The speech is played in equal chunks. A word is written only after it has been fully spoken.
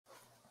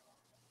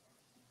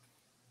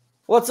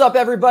What's up,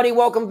 everybody?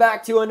 Welcome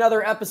back to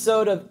another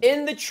episode of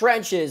In the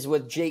Trenches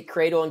with Jake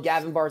Kradel and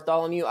Gavin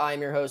Bartholomew.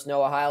 I'm your host,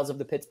 Noah Hiles of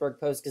the Pittsburgh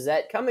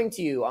Post-Gazette, coming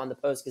to you on the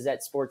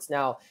Post-Gazette Sports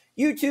Now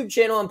YouTube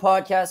channel and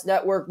podcast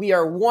network. We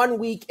are 1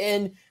 week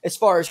in as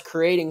far as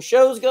creating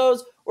shows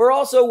goes. We're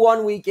also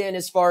 1 week in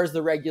as far as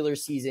the regular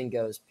season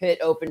goes. Pitt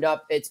opened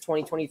up its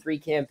 2023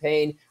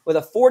 campaign with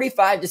a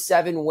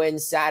 45-7 win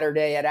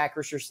Saturday at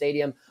Acrisure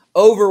Stadium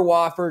over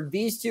Wofford.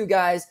 These two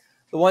guys,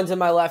 the ones on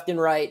my left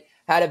and right,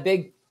 had a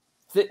big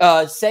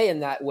say in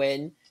that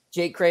win.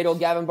 Jake Kradel,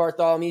 Gavin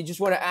Bartholomew, just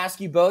want to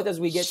ask you both as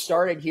we get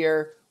started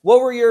here,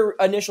 what were your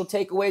initial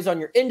takeaways on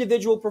your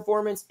individual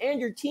performance and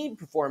your team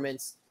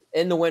performance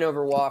in the win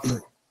over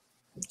Wofford?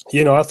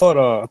 I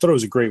thought it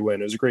was a great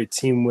win. It was a great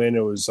team win. It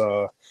was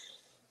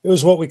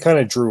what we kind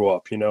of drew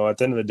up. At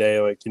the end of the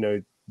day,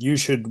 we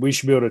should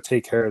be able to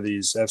take care of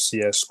these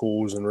FCS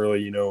schools and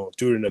really,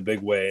 do it in a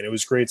big way. And it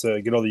was great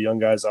to get all the young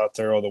guys out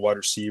there, all the wide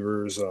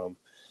receivers.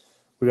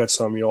 We got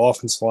some,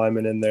 offensive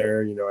linemen in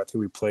there. I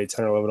think we played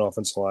 10 or 11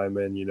 offensive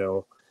linemen.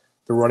 The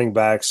running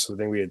backs, I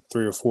think we had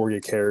 3 or 4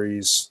 get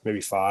carries,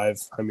 maybe 5.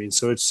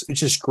 So it's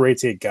just great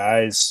to get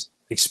guys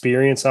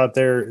experience out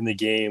there in the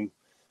game,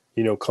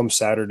 come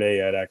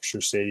Saturday at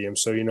Acrisure Stadium.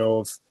 So,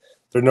 if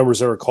their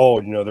numbers ever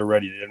called, they're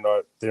ready.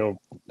 They don't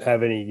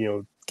have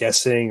any,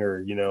 guessing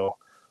or,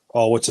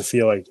 what's it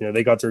feel like?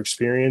 They got their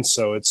experience.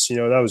 So it's,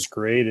 that was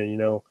great.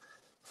 And,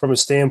 from a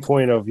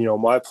standpoint of,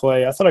 my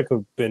play, I thought I could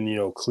have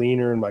been,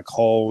 cleaner in my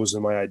calls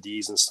and my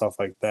IDs and stuff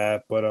like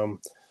that. But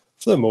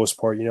for the most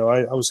part,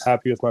 I was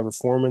happy with my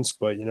performance,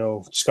 but,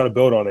 just got to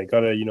build on it.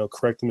 Got to,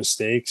 correct the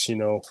mistakes, see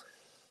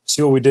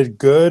what we did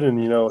good and,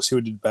 see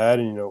what we did bad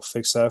and,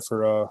 fix that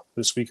for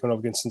this week coming up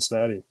against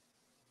Cincinnati.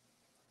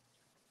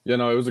 Yeah,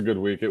 no, it was a good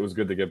week. It was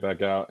good to get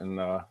back out in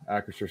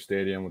Acrisure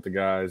Stadium with the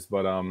guys.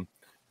 But,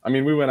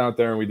 we went out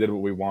there and we did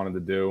what we wanted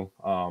to do,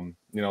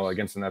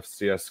 against an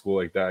FCS school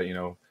like that,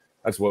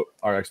 that's what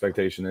our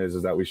expectation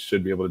is that we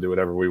should be able to do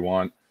whatever we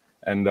want.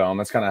 And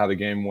that's kind of how the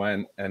game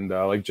went. And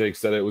like Jake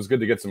said, it was good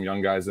to get some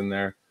young guys in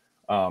there,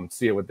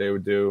 see what they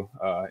would do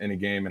in a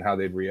game and how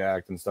they'd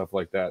react and stuff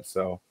like that.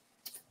 So,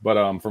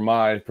 but for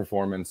my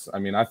performance,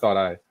 I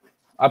thought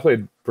I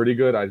played pretty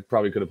good. I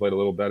probably could have played a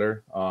little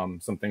better.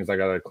 Some things I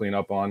got to clean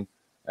up on.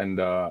 And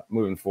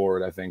moving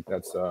forward, I think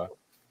that's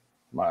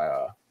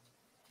my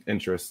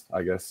interest,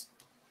 I guess.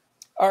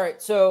 All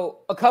right, so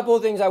a couple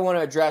of things I want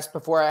to address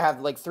before I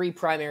have 3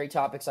 primary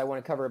topics I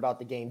want to cover about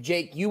the game.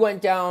 Jake, you went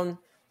down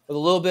with a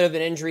little bit of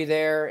an injury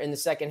there in the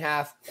second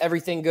half.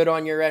 Everything good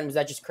on your end? Was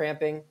that just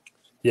cramping?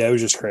 Yeah, it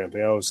was just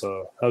cramping. I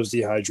was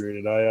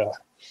dehydrated. I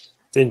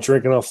didn't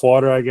drink enough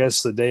water, I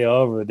guess, the day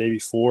of or the day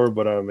before.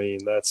 But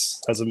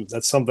that's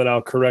something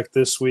I'll correct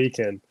this week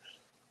and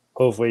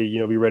hopefully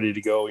be ready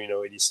to go.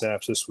 80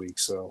 snaps this week.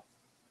 So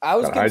I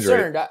was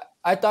concerned.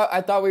 I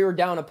thought we were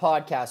down a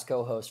podcast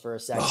co-host for a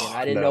second.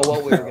 I didn't know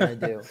what we were going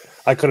to do.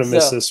 I could have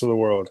missed this for the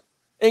world.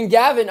 And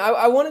Gavin,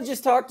 I want to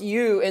just talk to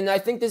you, and I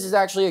think this is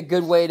actually a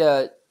good way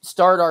to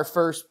start our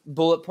first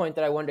bullet point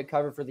that I wanted to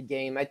cover for the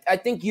game. I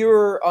think you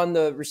were on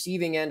the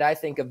receiving end, I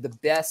think, of the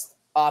best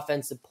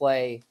offensive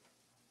play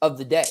of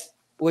the day,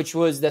 which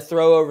was the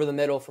throw over the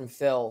middle from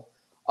Phil.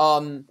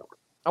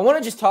 I want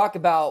to just talk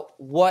about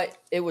what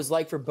it was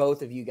like for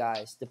both of you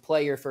guys to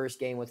play your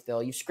first game with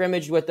Phil. You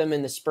scrimmaged with him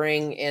in the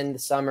spring and the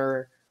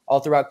summer,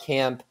 all throughout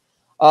camp.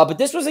 But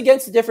this was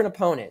against a different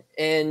opponent.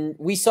 And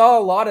we saw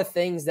a lot of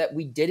things that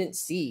we didn't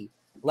see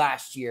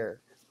last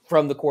year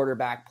from the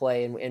quarterback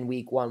play in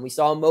week 1. We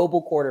saw a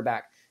mobile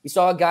quarterback. We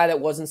saw a guy that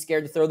wasn't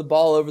scared to throw the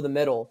ball over the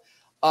middle.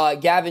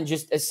 Gavin,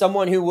 just as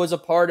someone who was a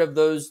part of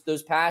those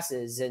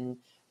passes and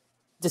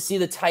to see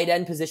the tight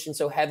end position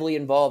so heavily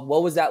involved,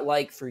 what was that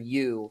like for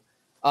you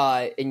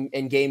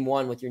in game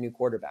 1 with your new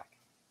quarterback?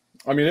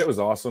 It was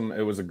awesome.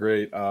 It was a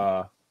great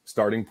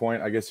starting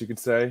point, I guess you could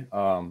say.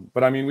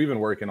 But we've been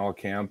working all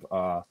camp.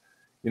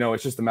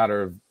 It's just a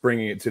matter of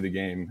bringing it to the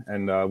game.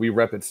 And we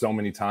rep it so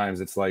many times.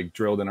 It's like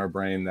drilled in our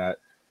brain that,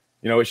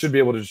 it should be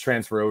able to just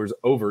transfer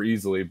over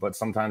easily, but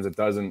sometimes it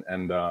doesn't.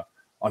 And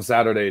on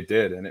Saturday it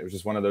did. And it was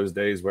just one of those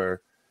days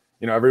where,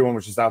 everyone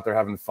was just out there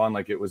having fun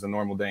like it was a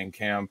normal day in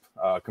camp,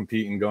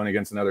 competing, going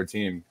against another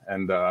team.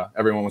 And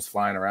everyone was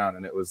flying around,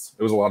 and it was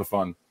a lot of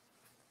fun.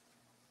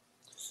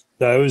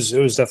 No, it was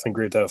definitely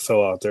great to have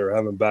Phil out there,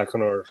 having him back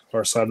on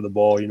our side of the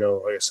ball.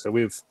 Like I said,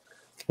 we've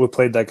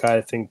played that guy,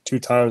 I think, 2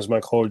 times in my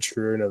college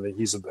career. That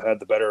he's had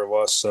the better of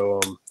us. So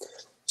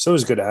it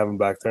was good to have him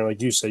back there. And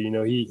like you said,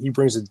 he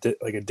brings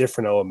a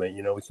different element.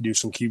 We could do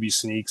some QB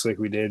sneaks like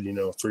we did,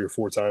 3 or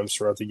 4 times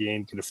throughout the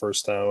game, get a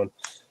first down.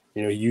 He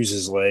used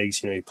his legs.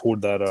 He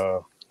pulled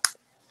that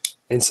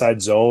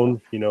inside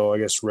zone. I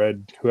guess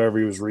read whoever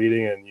he was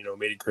reading and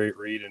made a great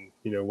read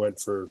and went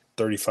for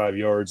 35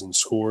 yards and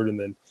scored. And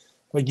then,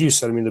 like you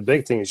said, the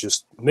big thing is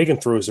just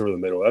making throws over the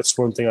middle. That's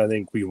one thing I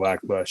think we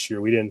lacked last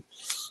year. We didn't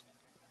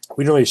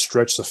really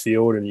stretch the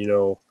field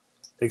and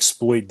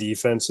exploit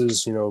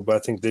defenses. But I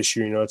think this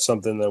year, it's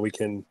something that we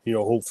can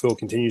hope Phil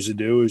continues to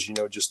do is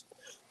just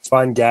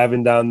find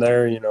Gavin down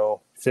there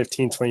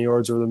 15, 20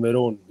 yards over the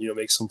middle and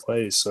make some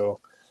plays. So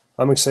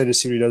I'm excited to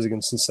see what he does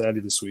against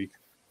Cincinnati this week.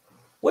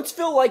 What's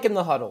Phil like in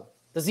the huddle?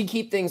 Does he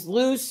keep things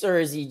loose, or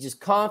is he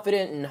just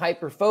confident and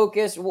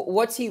hyper-focused?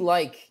 What's he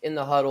like in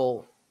the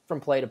huddle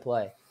from play to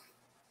play?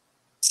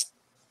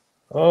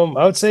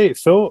 I would say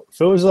Phil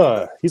is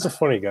he's a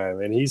funny guy,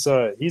 man. He's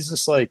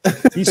just like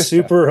he's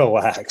super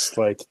relaxed.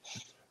 Like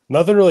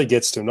nothing really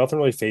gets to him, nothing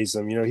really phases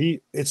him.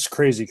 It's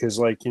crazy because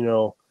like you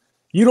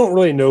don't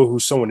really know who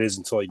someone is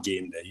until like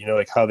game day.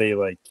 Like how they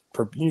like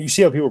you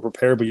see how people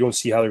prepare, but you don't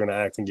see how they're going to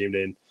act in game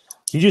day. And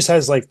he just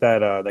has like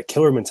that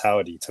killer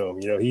mentality to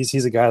him.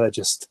 He's a guy that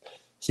just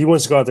he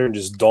wants to go out there and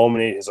just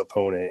dominate his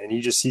opponent, and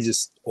he's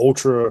just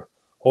ultra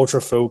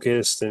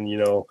focused, and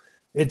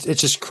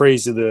it's just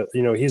crazy that he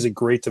has a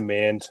great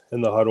demand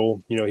in the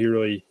huddle. He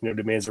really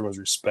demands everyone's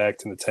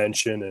respect and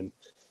attention, and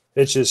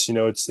it's just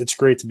it's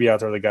great to be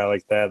out there with a guy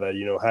like that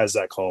has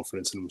that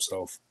confidence in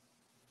himself.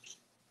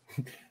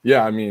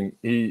 Yeah, I mean,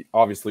 he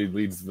obviously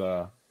leads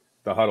the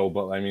huddle,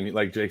 but I mean,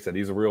 like Jake said,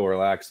 he's a real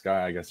relaxed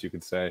guy, I guess you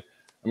could say.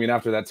 I mean,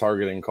 after that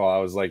targeting call,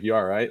 I was like, "You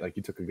all right?" Like,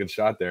 you took a good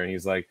shot there, and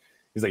he's like,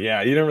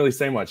 "Yeah." He didn't really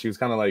say much. He was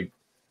kind of like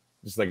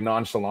just like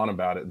nonchalant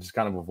about it, just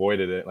kind of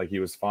avoided it, like he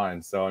was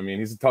fine. So I mean,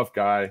 he's a tough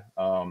guy.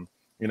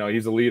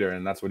 He's a leader,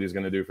 and that's what he's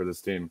going to do for this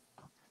team.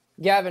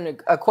 Gavin,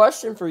 a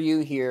question for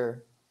you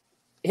here.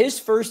 His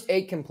first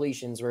 8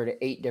 completions were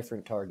to 8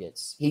 different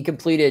targets. He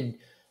completed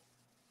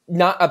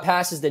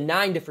passes to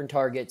 9 different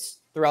targets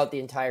throughout the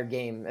entire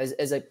game.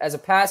 As a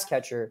pass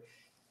catcher,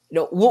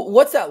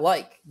 what's that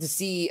like to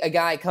see a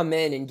guy come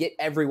in and get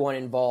everyone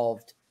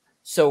involved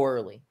so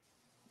early?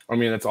 I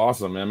mean, it's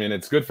awesome. I mean,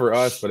 it's good for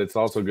us, but it's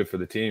also good for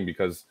the team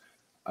because,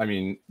 I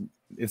mean,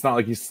 it's not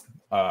like he's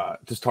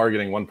just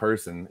targeting one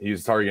person.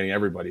 He's targeting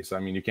everybody. So, I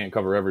mean, you can't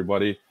cover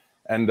everybody.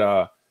 And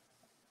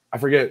I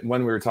forget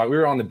when we were talking. We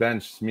were on the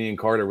bench, me and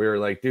Carter. We were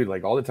like, dude,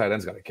 like all the tight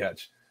ends got a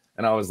catch.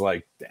 And I was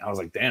like,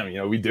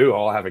 damn, we do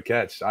all have a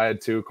catch. I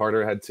had 2,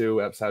 Carter had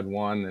 2, Epps had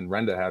 1, and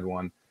Renda had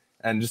 1.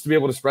 And just to be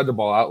able to spread the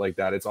ball out like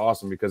that, it's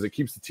awesome because it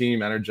keeps the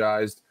team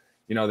energized.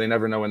 They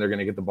never know when they're going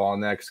to get the ball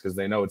next because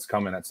they know it's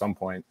coming at some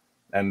point.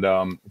 And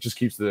it just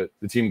keeps the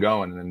team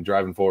going and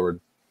driving forward.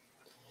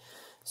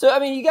 So, I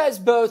mean, you guys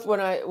both, when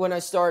I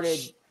started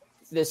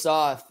this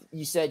off,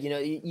 you said,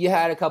 you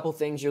had a couple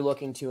things you're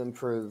looking to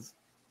improve.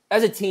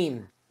 As a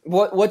team,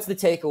 what's the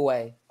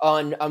takeaway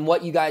on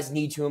what you guys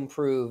need to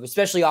improve,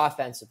 especially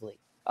offensively?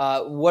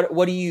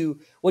 What do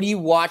you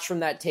watch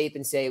from that tape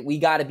and say, we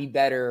got to be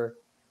better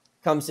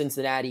come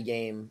Cincinnati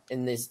game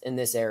in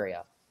this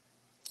area?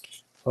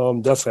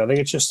 Definitely. I think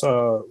it's just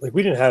like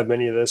we didn't have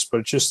many of this, but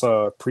it's just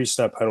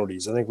pre-snap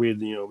penalties. I think we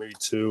had maybe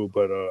 2,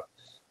 but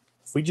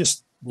if we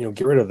just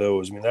get rid of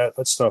those, I mean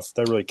that stuff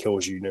that really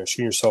kills you.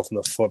 Shooting yourself in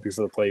the foot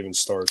before the play even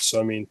starts.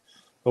 So I mean,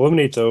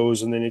 eliminate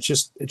those, and then it's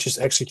just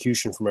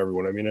execution from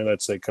everyone. I mean, and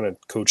that's like kind of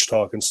coach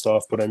talk and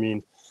stuff, but I mean,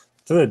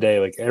 at the end of the day,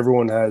 like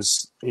everyone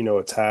has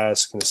a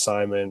task, an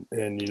assignment,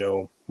 and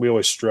we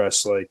always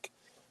stress like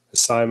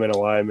assignment,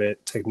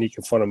 alignment, technique,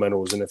 and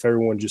fundamentals. And if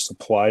everyone just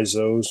applies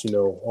those,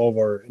 all of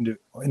our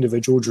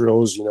individual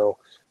drills, and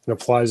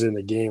applies it in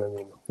the game, I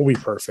mean, we'll be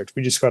perfect.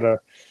 We just gotta,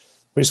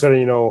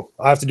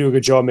 I have to do a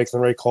good job making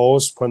the right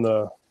calls, putting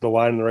the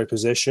line in the right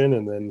position,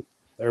 and then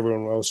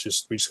everyone else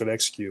we just gotta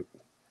execute.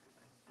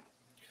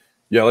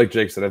 Yeah, like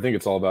Jake said, I think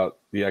it's all about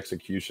the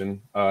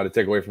execution to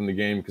take away from the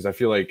game because I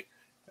feel like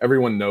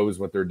everyone knows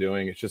what they're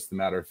doing. It's just a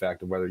matter of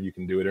fact of whether you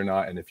can do it or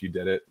not, and if you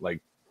did it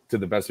like to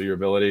the best of your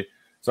ability.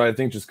 So I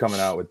think just coming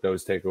out with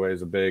those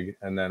takeaways are big,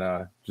 and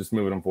then just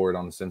moving them forward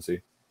on the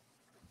Cincy.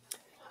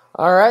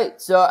 All right,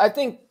 so I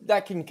think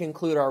that can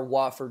conclude our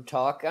Wofford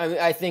talk.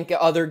 I think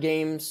other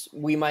games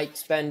we might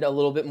spend a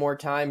little bit more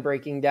time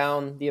breaking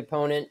down the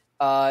opponent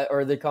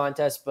or the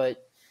contest, but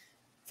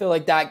I feel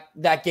like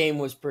that game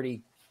was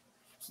pretty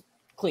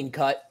clean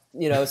cut.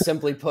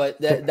 Simply put,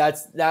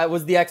 that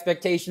was the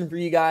expectation for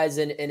you guys,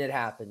 and it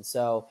happened.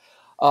 So,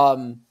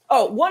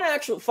 one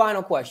actual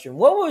final question: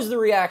 what was the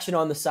reaction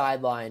on the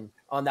sideline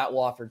on that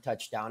Wofford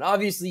touchdown?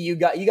 Obviously, you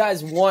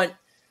guys want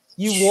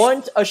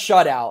a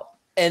shutout,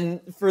 and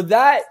for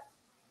that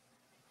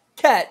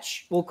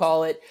catch, we'll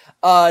call it,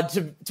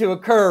 to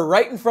occur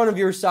right in front of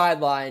your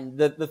sideline,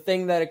 the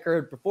thing that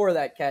occurred before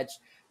that catch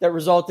that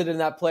resulted in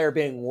that player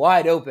being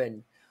wide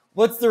open.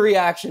 What's the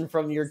reaction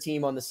from your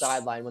team on the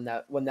sideline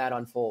when that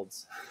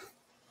unfolds?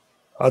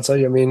 I'll tell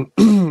you, I mean,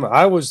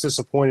 I was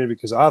disappointed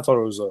because I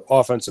thought it was an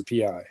offensive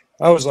PI.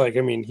 I was like,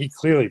 I mean, he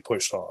clearly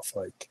pushed off.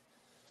 Like,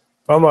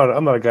 I'm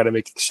not a guy to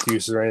make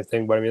excuses or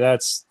anything, but I mean,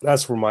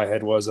 that's where my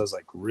head was. I was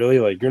like, really?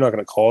 Like, you're not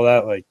going to call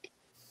that? Like,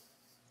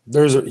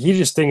 he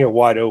just didn't get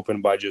wide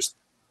open by just,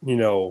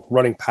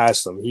 running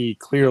past him. He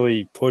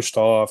clearly pushed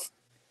off,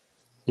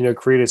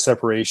 created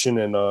separation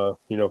and,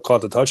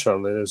 caught the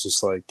touchdown. And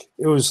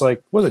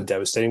it wasn't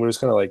devastating, but it was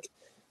kind of like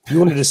you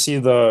wanted to see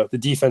the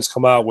defense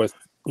come out with,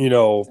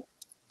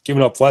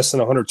 giving up less than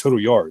 100 total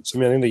yards. I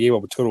mean, I think they gave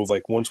up a total of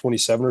like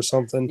 127 or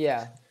something.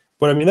 Yeah.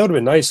 But I mean, that would have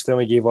been nice if they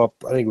only gave up,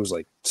 I think it was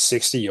like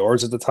 60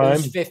 yards at the time.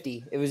 It was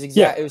 50. It was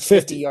exact. Yeah, it was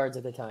 50 yards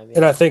at the time. Yeah.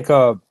 And I think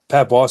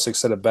Pat Bostic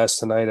said it best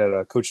tonight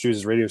at Coach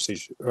Dew's radio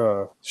station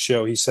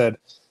show. He said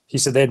he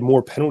said they had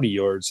more penalty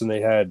yards than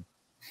they had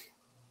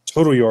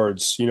total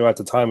yards, at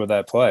the time of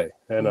that play.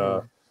 And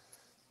that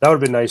would have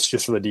been nice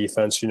just for the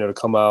defense, to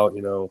come out,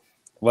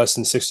 less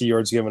than 60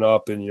 yards given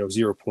up and,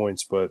 0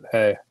 points. But,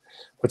 hey,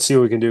 let's see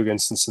what we can do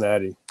against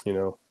Cincinnati,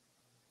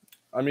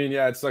 I mean,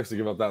 yeah, it sucks to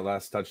give up that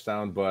last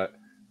touchdown, but,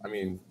 I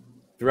mean,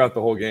 throughout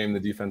the whole game, the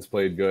defense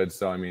played good.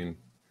 So, I mean,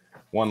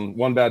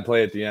 one bad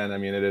play at the end, I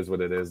mean, it is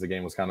what it is. The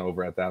game was kind of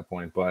over at that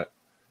point. But,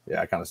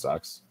 yeah, it kind of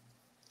sucks.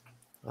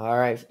 All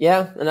right.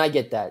 Yeah, and I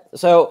get that.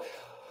 So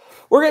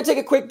we're going to take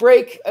a quick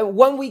break.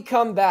 When we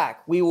come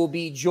back, we will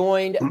be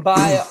joined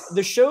by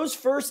the show's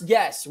first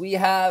guest. We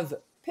have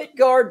Pitt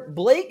guard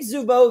Blake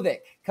Zubovic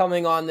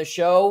coming on the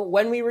show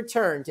when we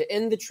return to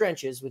In the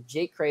Trenches with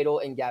Jake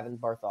Kradel and Gavin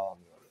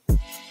Bartholomew.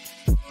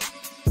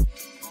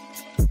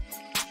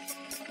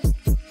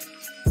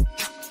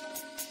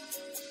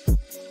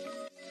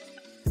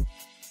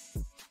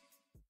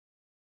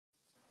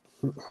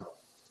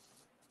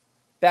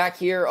 Back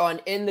here on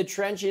In the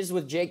Trenches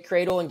with Jake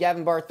Kradel and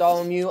Gavin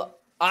Bartholomew.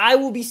 I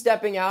will be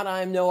stepping out.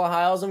 I am Noah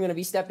Hiles. I'm going to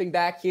be stepping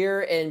back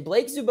here, and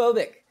Blake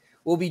Zubovic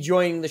will be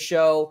joining the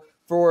show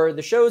for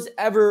the show's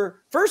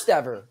first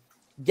ever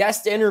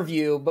guest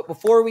interview. But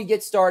before we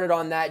get started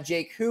on that,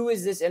 Jake, who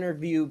is this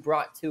interview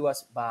brought to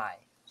us by?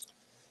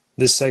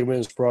 This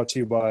segment is brought to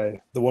you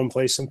by the one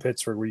place in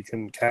Pittsburgh where you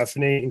can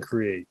caffeinate and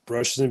create.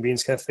 Brushes and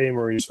Beans Cafe in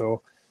Mauricio.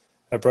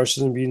 At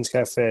Brushes and Beans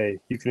Cafe,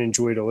 you can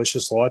enjoy a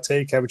delicious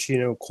latte,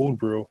 cappuccino, cold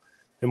brew,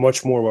 and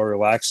much more while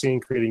relaxing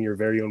and creating your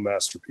very own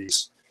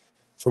masterpiece.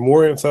 For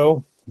more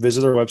info,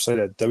 visit our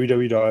website at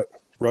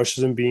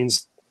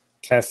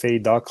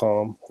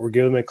www.brushesandbeanscafe.com or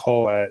give them a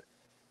call at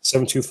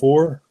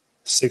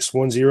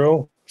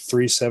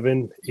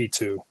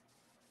 724-610-3782.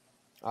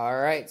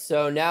 All right,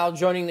 so now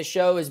joining the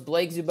show is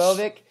Blake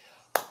Zubovic.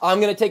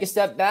 I'm going to take a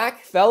step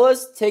back.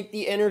 Fellas, take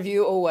the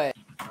interview away.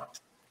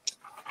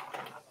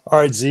 All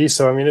right, Z.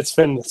 So, I mean, it's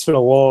been a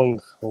long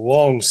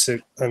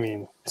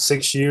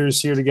 6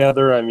 years here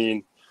together. I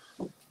mean,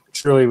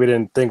 surely we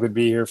didn't think we'd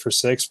be here for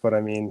 6, but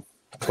I mean,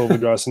 COVID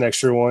brought us an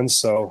extra one.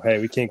 So,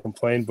 hey, we can't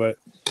complain. But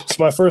so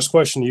my first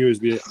question to you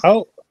is,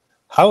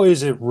 how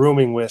is it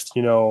rooming with,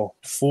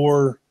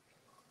 four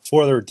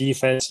other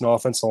defense and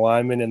offensive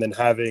linemen and then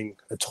having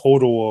a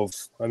total of,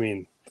 I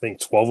think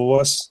 12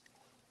 of us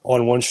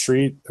on one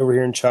street over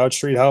here in Child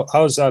Street? How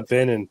has that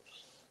been? And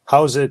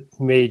how has it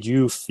made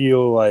you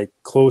feel like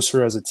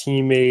closer as a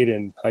teammate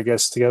and I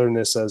guess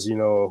togetherness as, a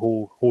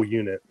whole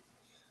unit?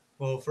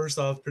 Well, first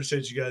off,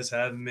 appreciate you guys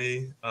having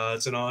me.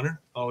 It's an honor.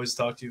 Always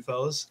talk to you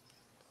fellas.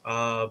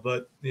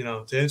 But,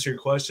 to answer your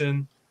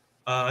question,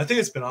 I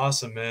think it's been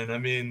awesome, man. I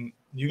mean,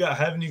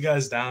 having you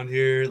guys down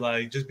here,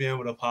 like just being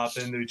able to pop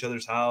into each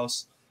other's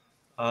house.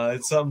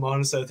 It's something,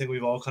 honestly, I think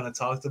we've all kind of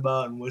talked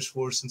about and wished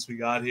for since we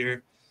got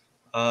here.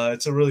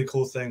 It's a really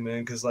cool thing,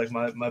 man, because like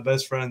my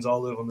best friends all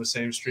live on the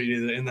same street,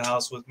 either in the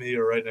house with me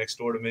or right next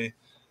door to me.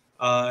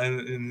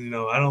 And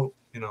I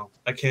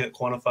can't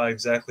quantify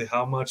exactly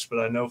how much, but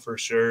I know for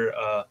sure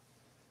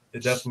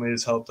it definitely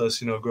has helped us,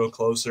 grow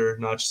closer,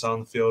 not just on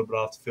the field, but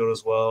off the field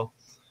as well.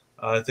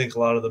 I think a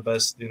lot of the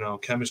best,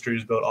 chemistry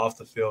is built off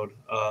the field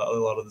a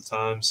lot of the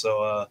time.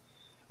 So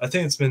I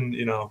think it's been,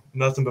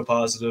 nothing but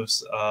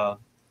positives,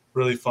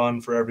 really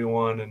fun for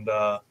everyone and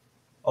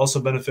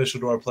also beneficial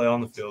to our play on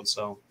the field.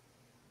 So.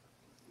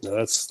 No,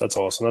 that's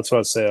awesome. That's what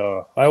I'd say.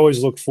 I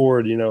always look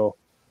forward,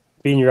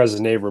 being your guys'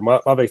 neighbor.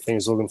 My big thing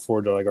is looking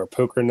forward to like our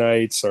poker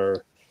nights,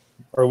 our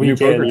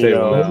weekend.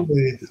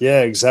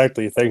 Yeah,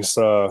 exactly. Thanks,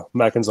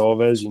 Mac and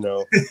Zalvez.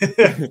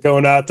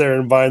 Going out there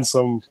and buying us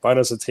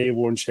a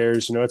table and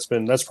chairs. That's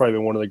probably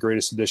been one of the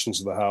greatest additions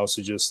to the house.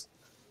 Is just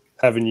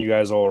having you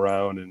guys all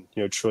around and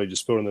truly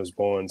just building those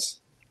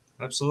bonds.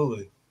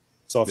 Absolutely.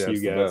 It's all for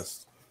you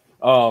guys.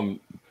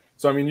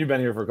 So, I mean, you've been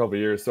here for a couple of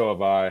years, so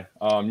have I.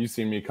 You've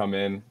seen me come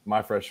in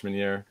my freshman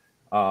year.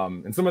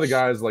 And some of the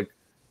guys, like,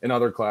 in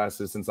other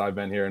classes since I've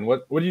been here. And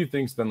what do you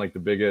think's been, like, the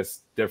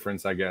biggest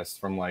difference, I guess,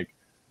 from, like,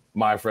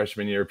 my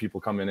freshman year, people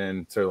coming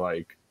in to,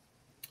 like,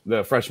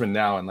 the freshmen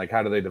now, and, like,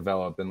 how do they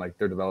develop and, like,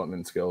 their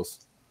development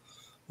skills?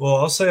 Well,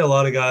 I'll say a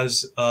lot of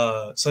guys,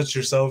 such as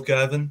yourself,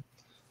 Gavin,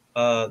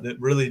 that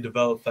really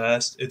develop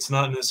fast. It's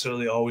not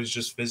necessarily always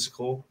just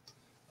physical.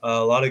 A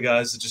lot of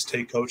guys that just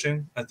take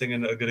coaching. I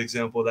think a good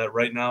example of that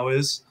right now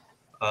is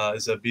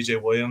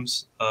BJ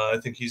Williams. I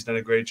think he's done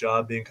a great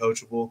job being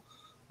coachable.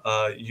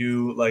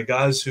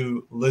 Guys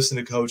who listen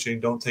to coaching,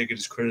 don't take it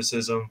as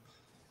criticism,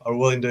 are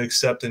willing to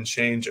accept and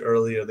change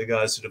early are the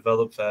guys who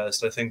develop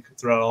fast. I think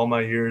throughout all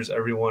my years,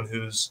 everyone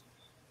who's,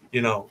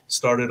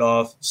 started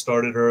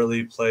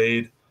early,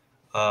 played,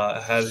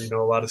 had,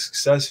 a lot of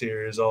success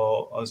here is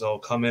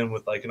all come in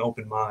with like an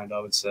open mind,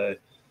 I would say.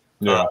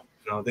 Yeah.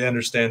 They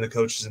understand the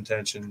coach's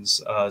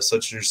intentions,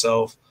 such as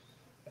yourself.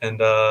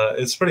 And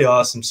it's pretty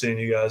awesome seeing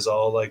you guys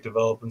all like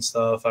develop and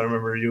stuff. I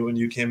remember when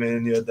you came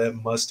in, you had that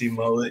musty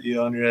mullet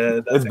on your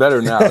head. It's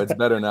better now. It's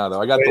better now,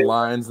 though. I got the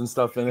lines and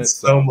stuff in it. It's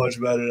so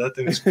much better. That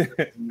thing is crazy.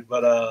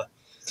 But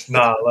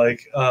Nah,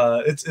 like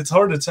it's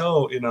hard to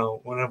tell,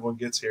 when everyone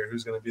gets here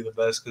who's going to be the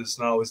best because it's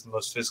not always the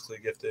most physically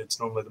gifted. It's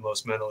normally the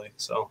most mentally.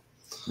 So.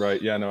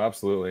 Right. Yeah. No.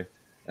 Absolutely.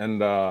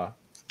 And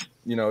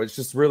it's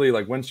just really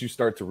like once you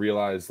start to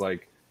realize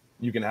like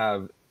you can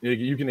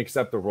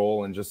accept the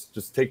role and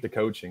just take the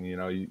coaching.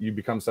 You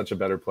become such a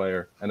better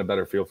player and a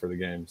better feel for the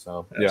game.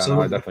 So yeah,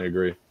 no, I definitely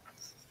agree.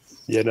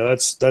 Yeah, no,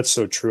 that's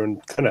so true.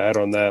 And kind of add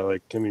on that,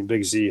 like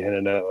Big Z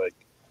hinted at like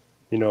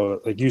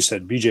you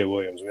said, BJ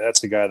Williams. I mean,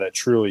 that's a guy that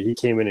truly he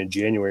came in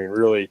January and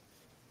really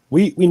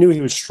we knew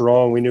he was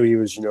strong. We knew he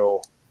was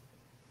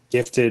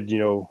gifted.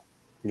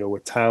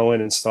 With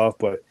talent and stuff,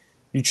 but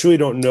you truly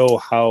don't know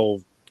how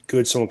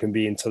good someone can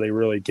be until they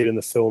really get in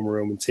the film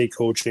room and take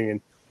coaching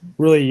and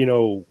really,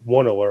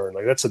 want to learn.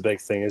 Like that's a big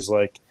thing is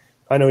like,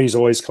 I know he's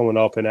always coming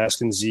up and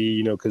asking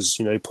Z, because,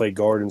 they play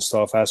guard and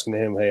stuff, asking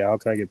him, hey, how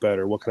can I get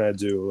better? What can I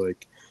do?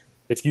 Like,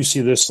 if you see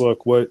this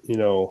look, what,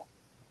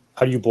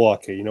 how do you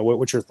block it?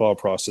 What's your thought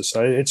process?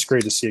 It's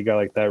great to see a guy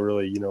like that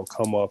really,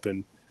 come up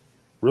and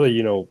really,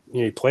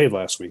 he played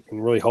last week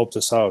and really helped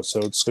us out. So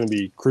it's going to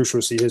be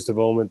crucial to see his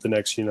development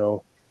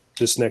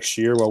this next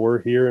year while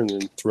we're here and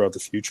then throughout the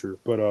future.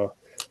 But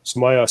so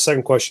my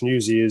second question to you,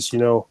 Z, is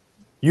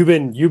you've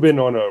been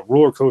on a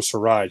roller coaster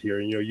ride here.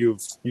 You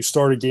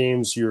started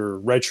games your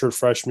redshirt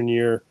freshman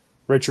year,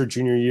 redshirt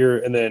junior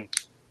year, and then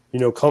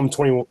come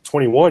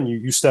 2021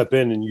 you step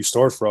in and you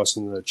start for us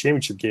in the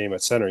championship game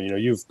at center.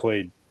 You've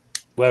played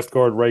left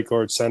guard, right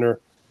guard, center.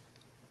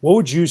 What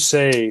would you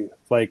say?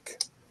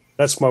 Like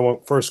that's my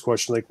first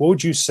question. Like what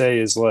would you say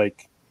is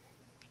like,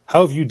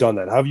 how have you done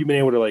that? How have you been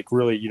able to like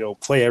really,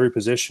 play every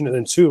position? And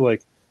then two,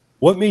 like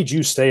what made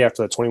you stay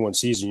after that 21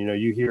 season?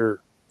 You hear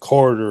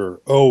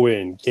Carter,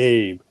 Owen,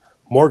 Gabe,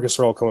 Marcus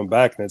are all coming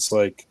back and it's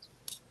like,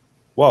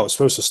 wow, it's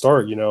supposed to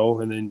start,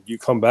 and then you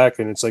come back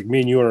and it's like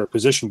me and you are in a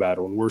position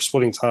battle and we're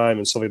splitting time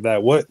and stuff like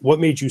that. What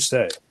made you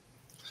stay?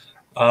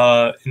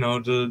 To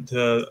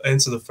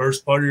answer the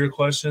first part of your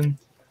question,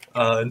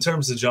 in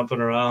terms of jumping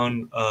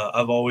around,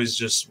 I've always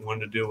just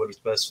wanted to do what is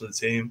best for the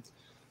team.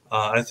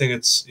 I think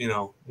it's,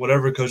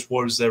 whatever Coach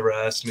Ward has ever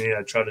asked me,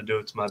 I try to do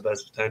it to my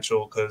best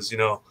potential because,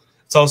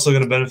 it's also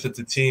going to benefit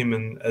the team.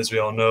 And as we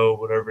all know,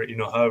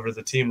 however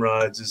the team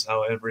rides is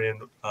how every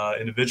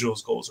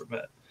individual's goals are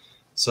met.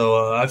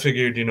 So I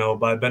figured,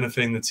 by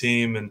benefiting the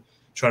team and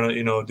trying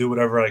to, do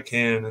whatever I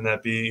can, and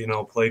that be,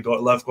 play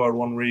left guard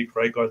 1 week,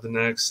 right guard the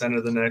next, center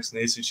the next, in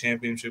the AC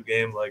championship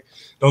game. Like,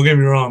 don't get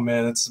me wrong,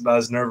 man, it's about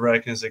as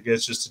nerve-wracking as it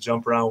gets just to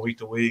jump around week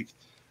to week.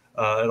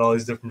 At all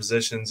these different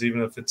positions,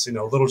 even if it's,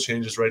 little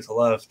changes right to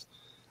left,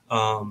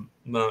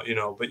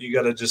 but you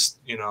got to just,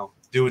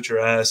 do what you're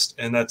asked.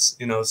 And that's,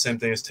 the same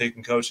thing as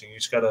taking coaching. You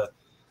just got to,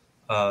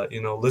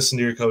 listen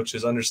to your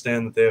coaches,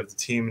 understand that they have the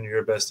team in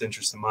your best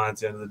interest in mind at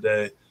the end of the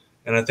day.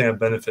 And I think I've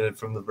benefited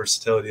from the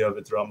versatility of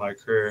it throughout my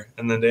career.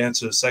 And then to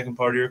answer the second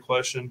part of your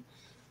question,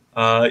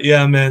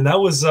 yeah, man, that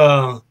was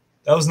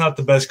not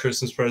the best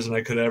Christmas present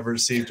I could have ever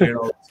received. It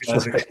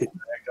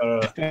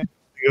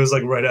was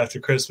like right after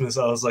Christmas.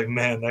 I was like,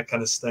 man, that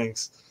kind of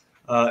stinks.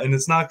 And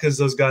it's not because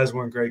those guys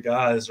weren't great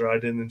guys or I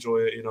didn't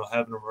enjoy,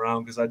 having them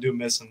around because I do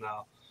miss them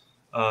now.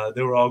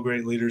 They were all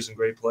great leaders and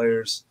great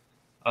players.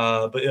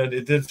 But yeah,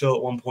 it did feel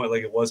at one point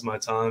like it was my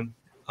time.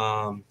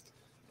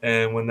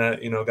 And when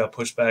that, got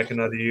pushed back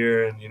another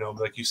year and,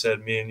 like you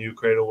said, me and you,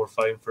 Kradel, were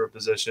fighting for a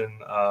position,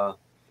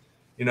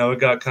 it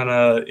got kind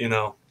of,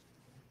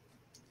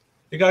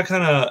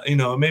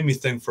 it made me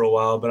think for a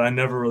while, but I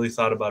never really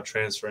thought about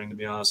transferring, to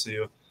be honest with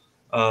you.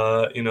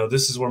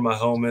 This is where my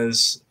home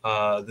is.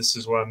 This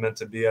is where I'm meant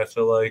to be, I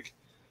feel like.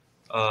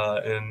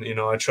 And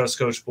I trust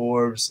Coach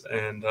Forbes.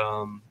 And,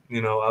 I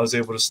was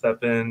able to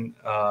step in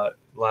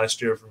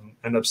last year from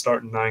end up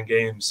starting 9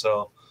 games.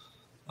 So,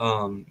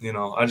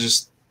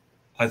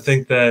 I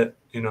think that,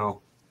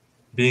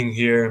 being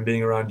here and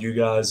being around you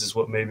guys is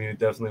what made me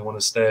definitely want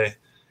to stay.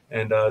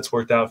 And it's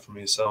worked out for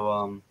me.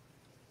 So,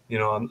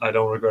 I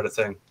don't regret a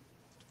thing.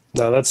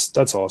 No,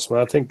 that's awesome.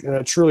 I think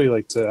truly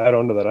like to add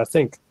on to that, I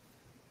think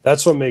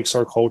that's what makes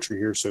our culture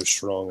here so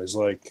strong is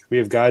like we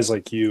have guys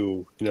like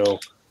you,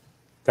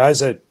 guys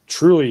that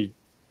truly,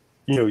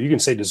 you can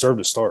say deserve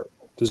to start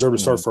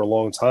for a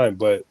long time.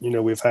 But,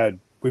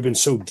 we've been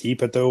so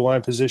deep at the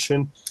O-line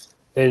position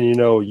and,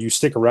 you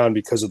stick around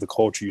because of the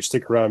culture. You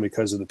stick around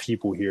because of the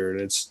people here.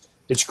 And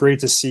it's great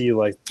to see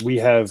like we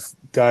have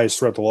guys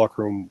throughout the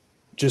locker room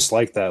just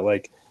like that.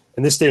 Like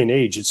in this day and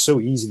age, it's so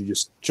easy to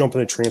just jump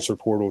in the transfer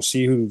portal,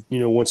 see who,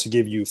 wants to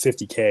give you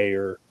 $50K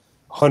or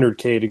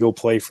 $100K to go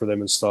play for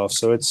them and stuff.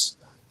 So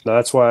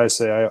that's why I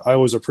say I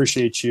always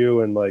appreciate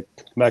you and like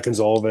Matt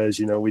Gonzalez,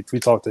 we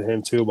talked to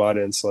him too about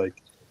it. And it's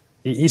like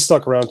he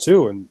stuck around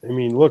too. And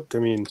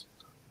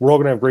we're all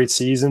gonna have great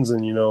seasons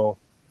and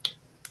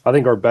I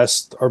think our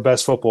best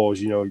football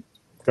is going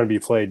to be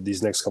played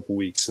these next couple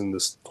weeks and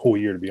this whole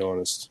year, to be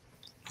honest.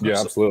 Yeah,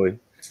 absolutely.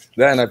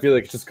 That, and I feel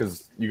like just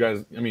because you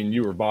guys,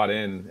 you were bought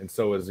in, and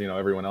so was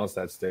everyone else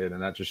that stayed,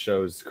 and that just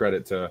shows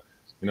credit to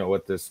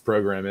what this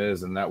program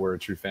is, and that we're a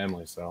true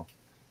family. So,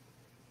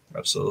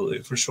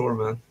 absolutely, for sure,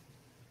 man.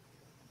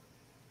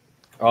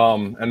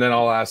 And then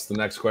I'll ask the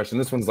next question.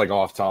 This one's like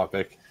off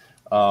topic.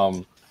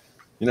 You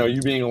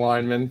being a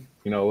lineman,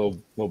 a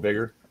little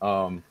bigger.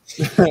 I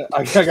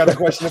got a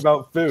question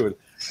about food.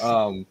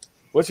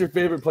 What's your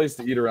favorite place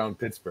to eat around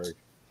Pittsburgh?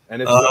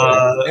 And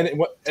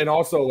and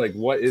also like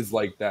what is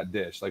like that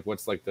dish? Like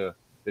what's like the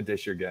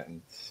dish you're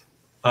getting?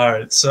 All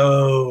right,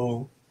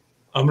 so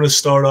I'm gonna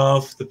start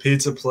off the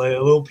pizza play,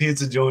 a little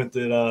pizza joint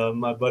that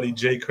my buddy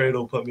Jay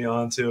Kradel put me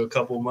on to a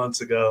couple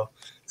months ago.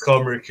 It's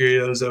called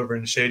Mercurio's over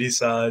in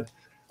Shadyside.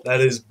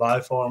 That is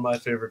by far my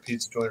favorite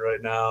pizza joint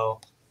right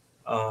now.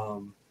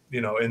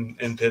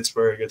 In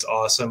Pittsburgh, it's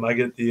awesome. I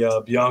get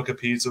the Bianca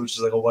pizza, which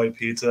is like a white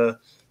pizza,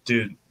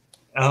 dude.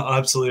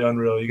 Absolutely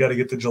unreal. You got to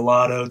get the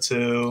gelato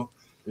too.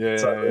 Yeah.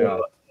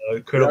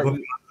 Kradel put me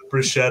on the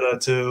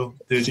bruschetta too.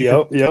 Dude,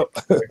 Yep.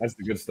 That's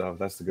the good stuff.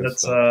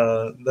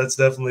 That's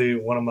definitely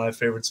one of my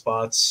favorite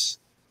spots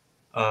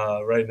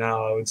right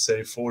now, I would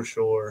say for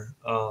sure.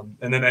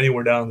 And then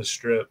anywhere down the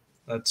strip.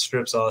 That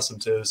strip's awesome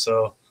too.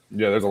 So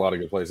yeah, there's a lot of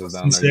good places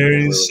down there.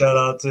 Cincinnati's, shout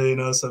out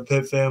to some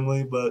Pitt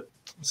family, but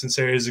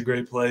Cincinnati is a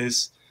great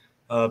place.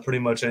 Pretty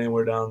much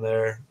anywhere down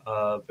there.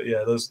 But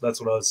yeah, that's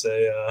what I would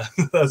say.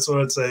 That's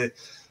what I'd say.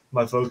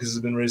 My focus has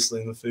been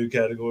recently in the food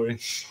category.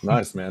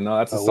 Nice, man. No,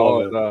 that's a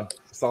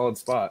solid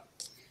spot.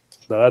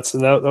 No,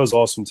 that was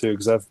awesome too,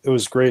 because it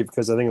was great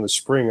because I think in the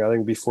spring, I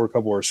think before a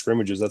couple of our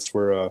scrimmages, that's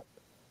where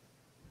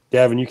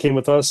Gavin, you came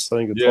with us. I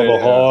think the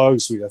 12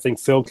 Hogs. I think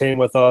Phil came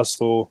with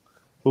us.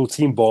 Little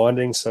team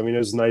bonding. So I mean, it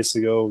was nice to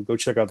go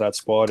check out that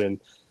spot.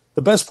 And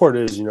the best part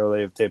is,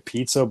 they have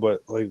pizza,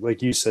 but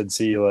like you said,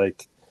 see,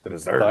 like the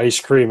dessert, the ice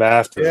cream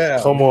after. Yeah,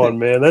 come on,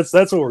 man. That's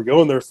what we're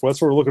going there for.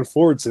 That's what we're looking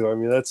forward to. I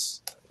mean,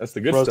 that's the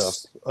good stuff.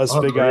 Us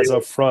big guys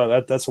up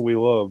front. That's what we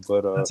love.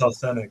 But that's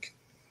authentic.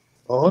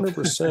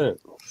 100%.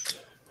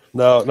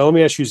 Now let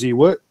me ask you, Z,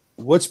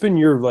 what's been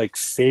your like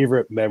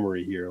favorite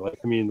memory here? Like,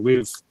 I mean,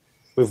 we've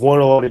won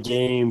a lot of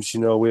games.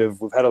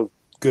 We've had a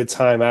good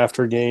time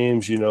after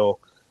games.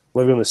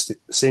 Living on the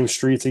same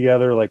street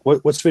together. Like,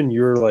 what's been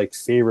your like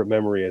favorite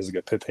memory as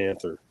a Pitt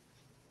Panther?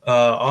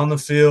 On the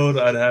field,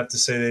 I'd have to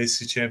say the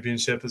AC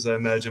championship, as I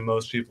imagine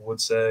most people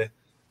would say.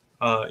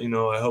 I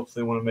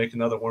hopefully want to make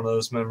another one of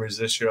those memories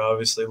this year.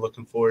 Obviously,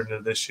 looking forward to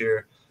this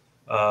year.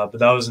 But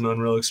that was an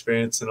unreal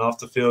experience. And off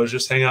the field,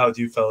 just hang out with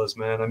you fellas,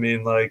 man. I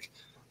mean, like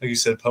you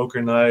said,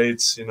 poker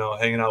nights.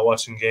 Hanging out,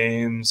 watching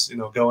games.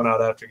 Going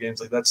out after games,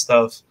 like that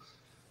stuff.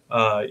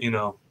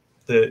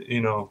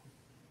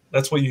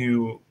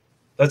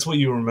 That's what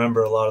you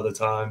remember a lot of the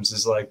times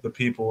is like the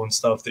people and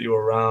stuff that you're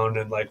around.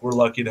 And like, we're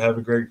lucky to have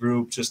a great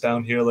group just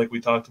down here, like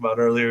we talked about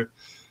earlier.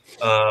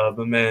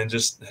 But man,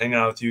 just hang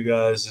out with you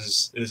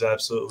guys is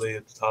absolutely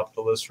at the top of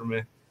the list for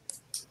me.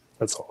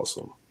 That's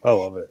awesome. I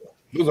love it.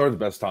 Those are the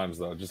best times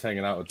though, just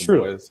hanging out with the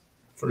boys.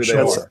 For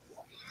sure.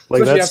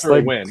 Especially after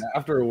a win.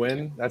 After a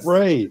win, that's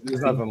right. There's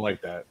nothing like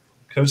that.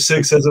 Coach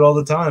Six says it all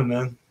the time,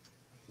 man.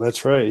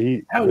 That's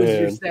right. How was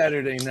your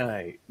Saturday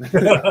night?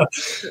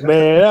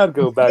 Man, I'd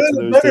go back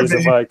to those days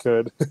if I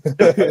could.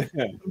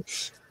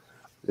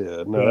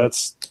 Yeah, no,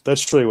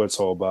 that's truly what it's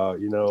all about.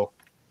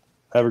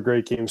 Have a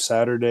great game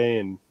Saturday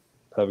and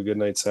have a good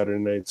night Saturday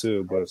night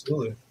too. But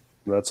absolutely,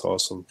 that's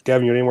awesome.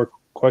 Gavin, you have any more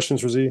questions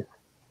for Z?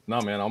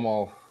 No, man, I'm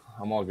all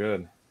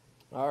good.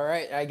 All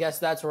right, I guess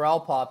that's where I'll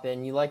pop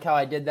in. You like how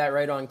I did that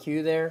right on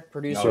cue there,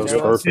 producer?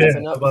 That was perfect.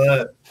 Yeah, how about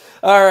that?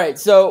 All right,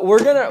 so we're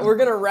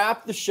gonna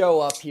wrap the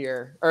show up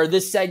here, or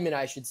this segment,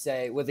 I should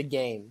say, with a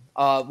game.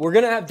 We're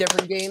gonna have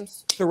different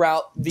games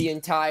throughout the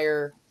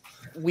entire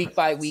week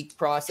by week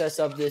process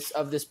of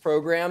this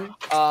program.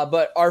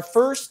 But our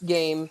first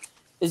game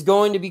is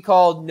going to be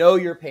called Know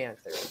Your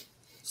Panther.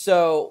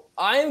 So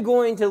I am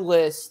going to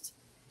list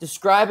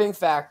describing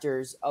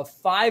factors of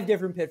 5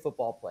 different Pitt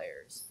football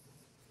players.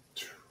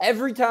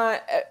 Every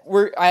time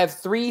I have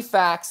 3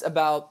 facts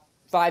about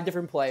 5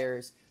 different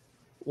players.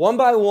 One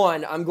by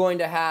one, I'm going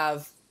to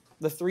have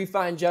the 3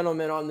 fine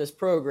gentlemen on this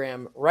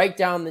program write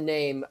down the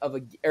name of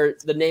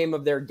the name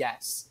of their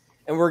guests,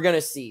 and we're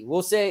gonna see.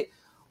 We'll say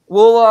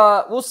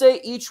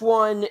each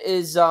one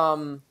is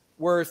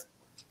worth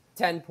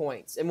 10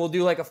 points, and we'll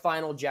do like a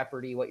final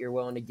Jeopardy, what you're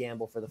willing to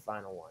gamble for the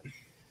final one.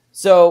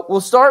 So we'll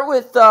start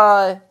with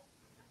all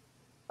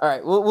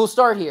right, we'll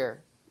start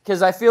here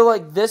because I feel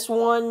like this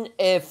one,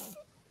 if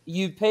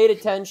you paid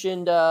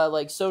attention to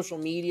like social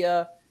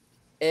media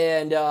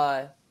and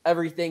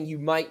everything, you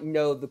might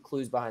know the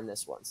clues behind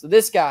this one. So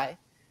this guy,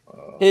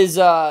 his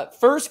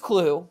first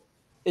clue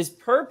is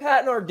per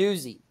Pat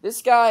Narduzzi.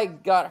 This guy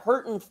got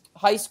hurt in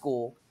high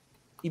school.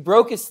 He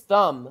broke his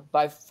thumb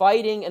by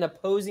fighting an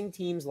opposing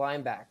team's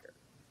linebacker.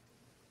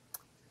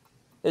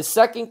 His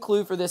second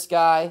clue for this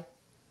guy,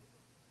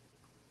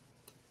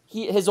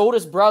 his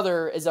oldest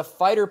brother is a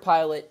fighter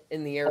pilot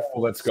in the Air Force.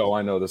 Oh, let's go.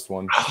 I know this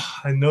one.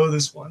 I know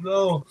this one,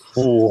 though.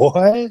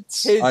 What?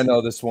 I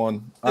know this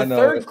one. The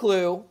third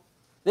clue,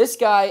 this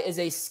guy is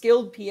a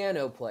skilled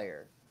piano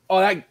player.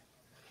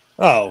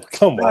 Oh,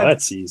 come on.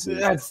 That's easy.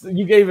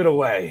 You gave it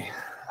away.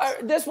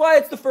 That's why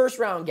it's the first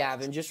round,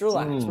 Gavin. Just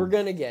relax. We're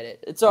going to get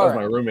it. It's all right.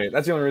 That was my roommate.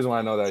 That's the only reason why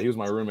I know that. He was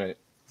my roommate.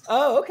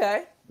 Oh,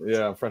 okay.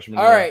 Yeah, freshman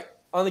All year. right.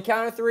 On the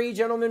count of three,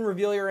 gentlemen,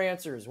 reveal your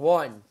answers.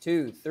 1,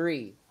 2,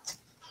 3.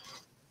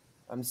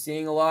 I'm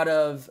seeing a lot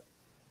of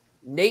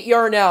Nate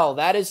Yarnell.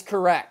 That is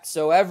correct.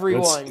 So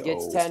everyone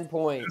gets 10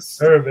 points.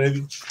 Sir,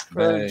 baby.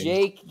 For Dang.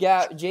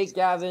 Jake,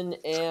 Gavin,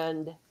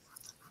 and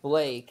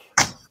Blake,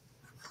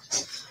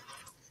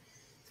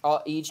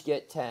 I'll each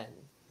get 10.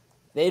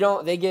 They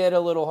get a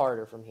little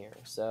harder from here.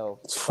 So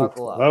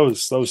buckle up. That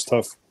was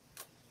tough.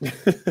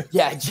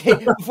 Yeah,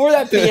 Jake, before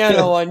that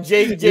piano one,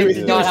 Jake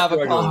did not have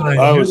a comment.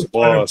 I was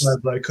lost.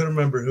 But I couldn't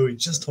remember who. He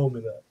just told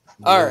me that.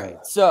 All right.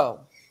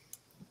 So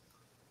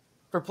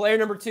for player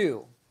number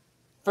 2,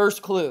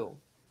 first clue.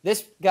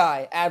 This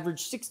guy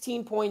averaged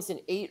 16 points and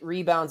 8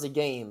 rebounds a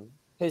game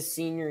his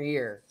senior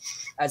year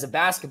as a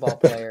basketball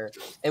player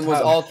and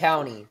was all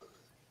county.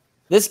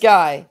 This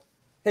guy,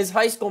 his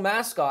high school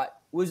mascot,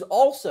 was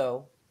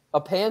also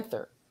a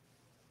Panther.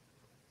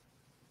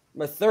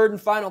 My third and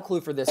final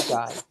clue for this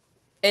guy.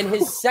 In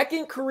his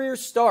second career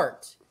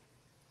start,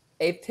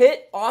 a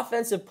Pitt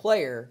offensive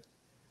player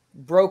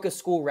broke a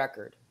school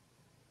record.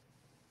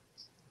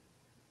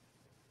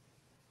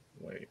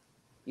 Wait.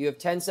 You have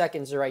 10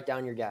 seconds to write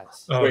down your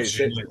guess. Oh, Wait,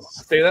 shit.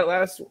 say that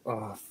last.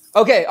 Oh,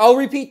 Okay, I'll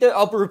repeat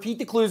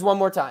the clues one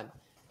more time.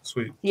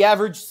 Sweet. He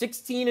averaged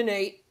 16 and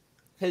 8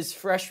 his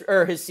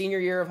senior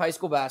year of high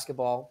school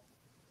basketball.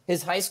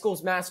 His high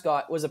school's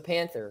mascot was a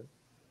Panther.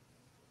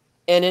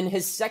 And in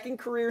his second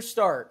career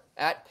start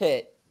at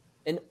Pitt,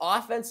 an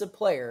offensive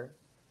player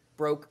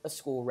broke a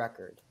school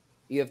record.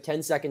 You have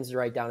 10 seconds to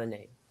write down a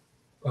name.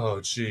 Oh,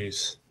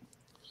 jeez.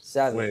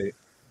 7, wait.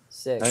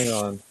 6. Hang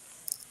on.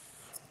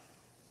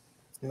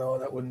 No,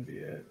 that wouldn't be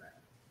it.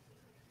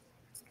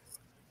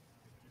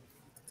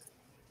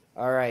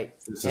 All right.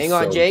 This Hang is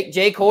on, so- Jake.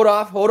 Jake, hold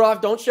off.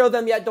 Don't show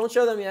them yet.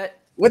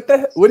 What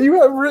do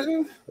you have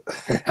written?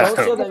 Don't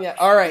show them yet.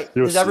 All right.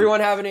 You'll Does see. everyone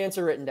have an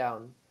answer written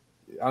down?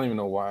 I don't even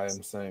know why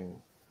I'm saying.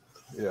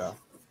 Yeah.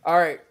 All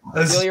right.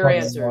 This Reveal is your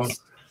fucking answers. wrong.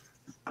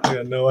 I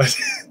got no idea.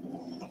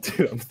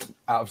 Dude, I'm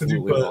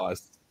absolutely put-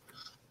 lost.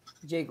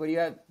 Jake, what do you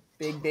have?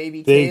 Big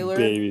Baby Big Taylor?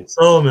 baby.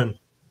 Solomon.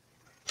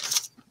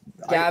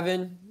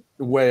 Gavin?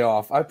 Way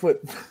off. I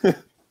put.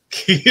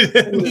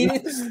 Keaton.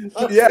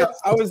 Yeah,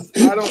 I was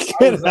Get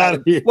out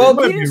of here. Well,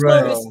 might Keaton be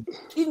right.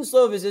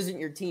 Slovis isn't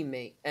your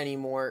teammate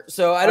anymore,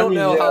 so I don't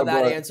know how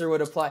that but- answer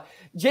would apply.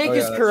 Jake Oh, yeah,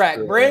 is that's correct.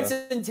 true,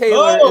 Branson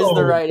Taylor is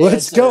the right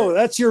Let's answer. go.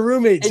 That's your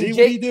roommate, And Z. What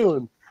are you Jake-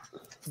 doing?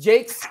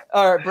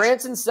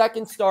 Branson's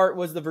second start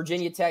was the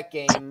Virginia Tech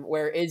game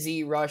where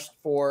Izzy rushed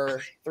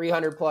for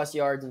 300 plus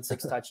yards and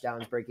 6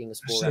 touchdowns, breaking the I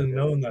school should have record.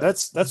 known that.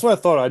 That's what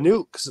I thought. I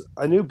knew because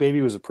I knew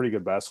Baby was a pretty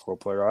good basketball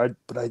player.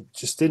 But I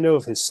just didn't know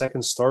if his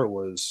second start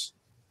was.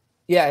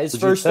 Yeah, his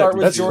Virginia first start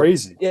Tech. was That's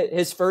crazy.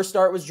 His first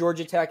start was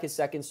Georgia Tech. His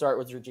second start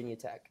was Virginia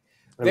Tech.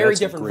 I mean, Very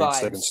that's a different great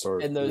second vibes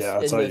start. in those. Yeah,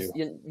 I'll in tell those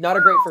you. not a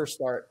great first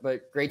start,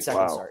 but great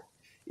second Wow. start.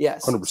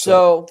 Yes. 100%.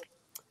 So,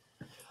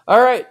 all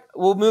right,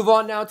 we'll move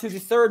on now to the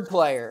third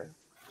player.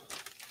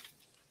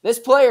 This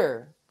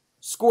player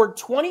scored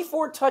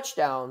 24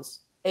 touchdowns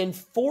in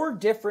 4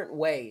 different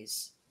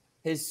ways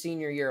his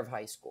senior year of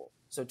high school.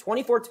 So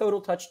 24 total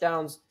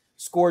touchdowns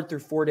scored through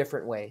 4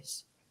 different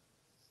ways.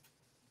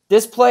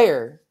 This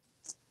player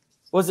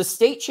was a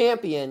state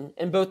champion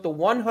in both the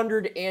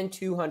 100 and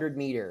 200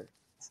 meter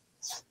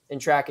in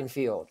track and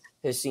field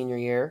his senior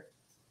year.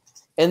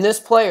 And this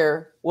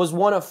player was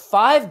one of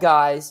 5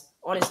 guys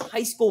on his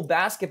high school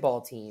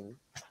basketball team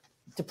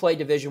to play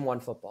Division I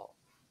football.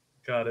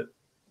 Got it.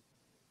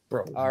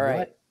 Bro, All right.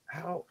 what?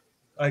 How?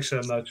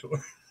 Actually, I'm not sure.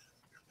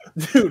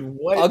 Dude,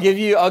 what? I'll give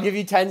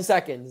you 10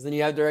 seconds, then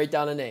you have to write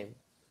down a name.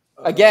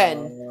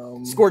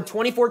 Again, scored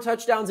 24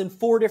 touchdowns in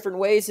 4 different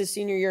ways his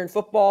senior year in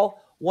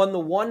football, won the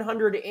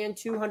 100 and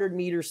 200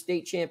 meter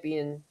state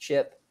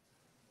championship.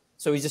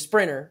 So he's a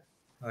sprinter.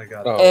 I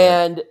got it. Oh,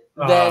 And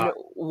then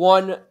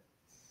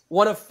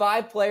one of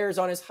 5 players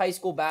on his high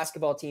school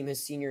basketball team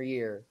his senior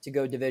year to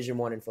go Division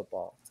I in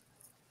football.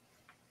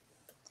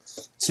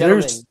 See,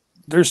 Gentlemen,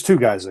 there's 2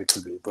 guys that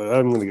could be, but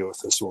I'm going to go with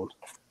this one.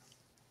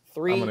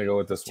 3, I'm gonna go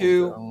with this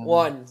 2, one.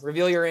 1.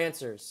 Reveal your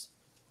answers.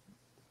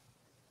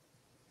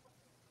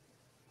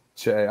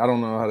 Che, I don't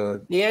know how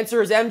to. The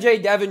answer is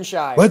MJ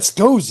Devonshire. Let's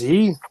go,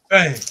 Z.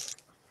 Bang.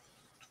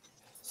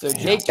 So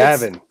Jake gets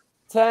Gavin.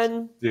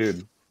 10.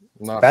 Dude,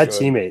 not Bad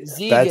good. teammate.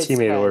 Z Bad gets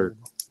teammate 10. alert.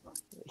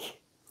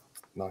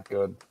 Not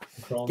good.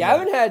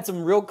 Gavin had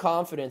some real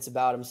confidence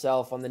about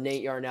himself on the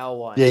Nate Yarnell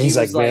one. Yeah, He he's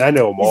like, was man, I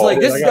know them He's all. like,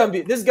 this I is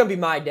got- gonna be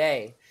my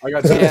day. I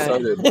got too Yeah.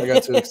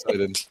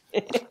 excited.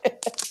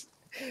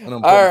 And I'm All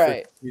putting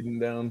right. Eden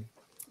down.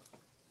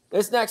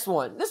 This next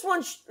one.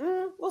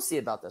 We'll see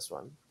about this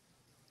one.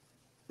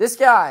 This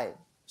guy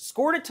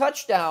scored a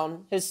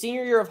touchdown his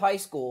senior year of high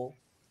school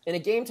in a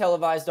game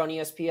televised on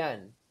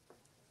ESPN.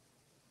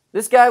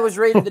 This guy was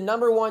rated the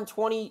number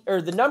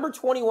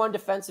 21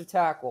 defensive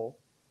tackle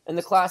in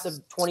the class of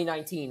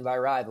 2019 by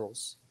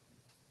Rivals.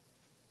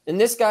 And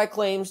this guy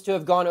claims to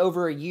have gone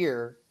over a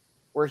year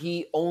where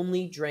he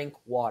only drank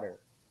water.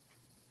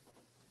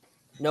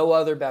 No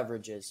other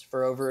beverages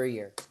for over a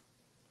year.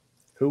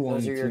 Who on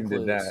Those the are your team clues.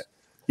 did that?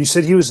 You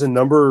said he was the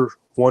number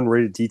 1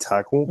 rated D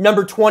tackle?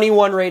 Number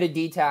 21 rated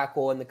D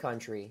tackle in the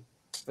country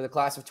for the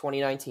class of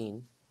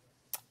 2019.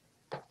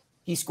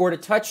 He scored a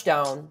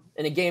touchdown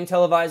in a game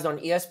televised on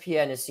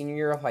ESPN his senior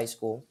year of high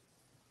school.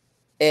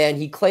 And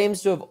he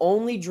claims to have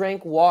only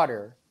drank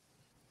water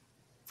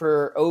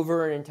for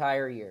over an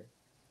entire year.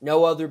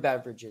 No other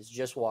beverages,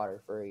 just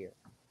water for a year.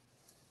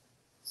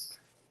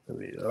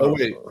 Oh,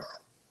 wait.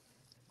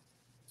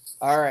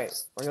 All right.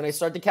 We're going to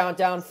start the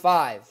countdown.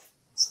 5,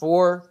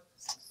 4,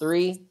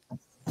 3,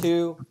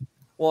 2,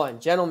 1.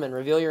 Gentlemen,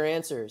 reveal your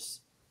answers.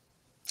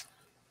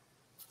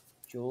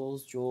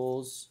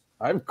 Jules.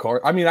 I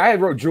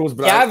wrote Jules,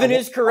 but Gavin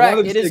is correct.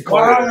 It is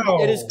Carter.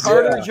 It is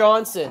Carter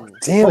Johnson.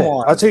 Damn it!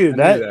 on. I'll tell you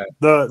I that,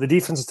 knew the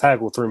defensive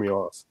tackle threw me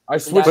off. I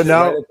switched But it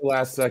now- right at the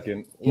last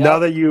second. Yep. Now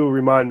that you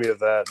remind me of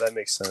that, that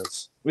makes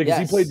sense. Because Yes.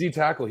 he played D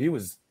tackle. He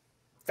was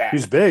fat. He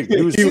was big.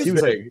 He was big.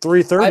 like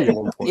 330 at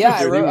one point.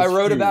 Yeah, Dude, he I was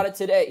wrote huge. about it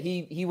today.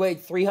 He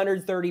weighed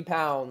 330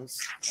 pounds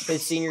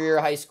his senior year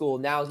of high school.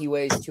 Now he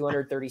weighs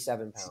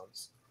 237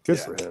 pounds. Good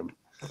for him.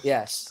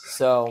 Yes.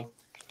 So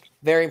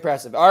very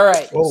impressive. All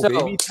right. Oh, so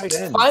baby, tight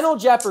end. Final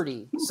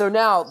Jeopardy. So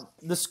now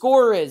the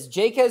score is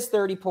Jake has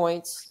 30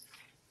 points.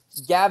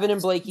 Gavin and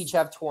Blake each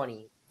have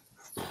 20.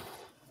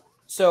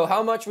 So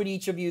how much would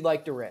each of you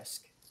like to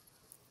risk?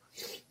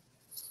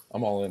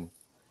 I'm all in.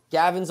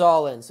 Gavin's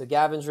all in. So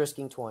Gavin's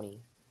risking 20.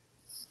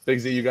 Big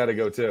Z, you got to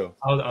go too.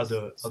 I'll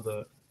do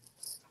it.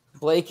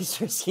 Blake is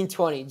risking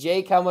 20.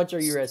 Jake, how much are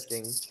you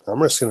risking?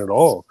 I'm risking it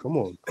all. Come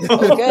on.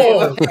 Okay.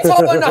 Well, it's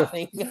all or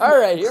nothing. All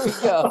right. Here we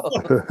go.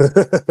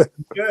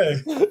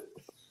 Okay.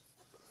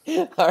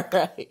 All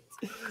right.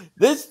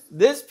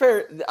 This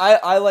pair,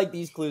 I like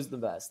these clues the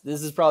best.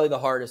 This is probably the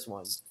hardest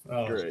one.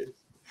 Oh, Great.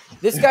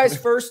 This guy's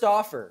first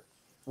offer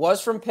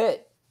was from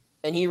Pitt,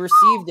 and he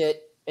received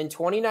it in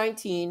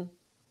 2019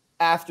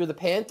 after the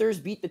Panthers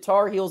beat the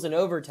Tar Heels in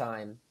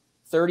overtime,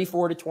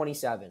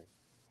 34-27.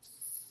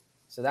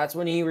 So that's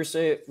when he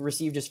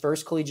received his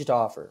first collegiate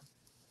offer.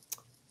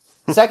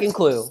 Second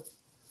clue,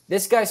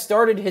 this guy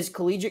started his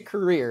collegiate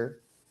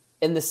career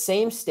in the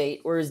same state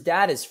where his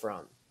dad is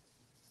from.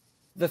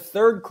 The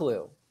third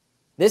clue,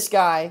 this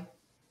guy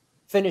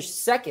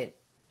finished second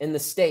in the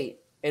state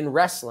in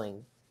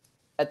wrestling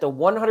at the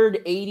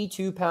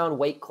 182-pound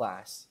weight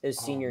class his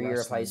senior year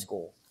of high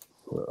school.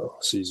 Well,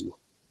 it's easy.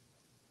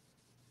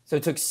 So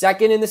took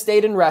second in the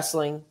state in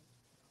wrestling.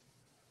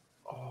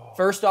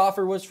 First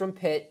offer was from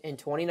Pitt in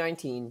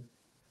 2019.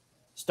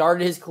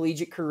 Started his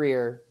collegiate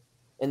career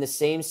in the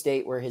same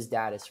state where his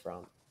dad is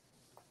from.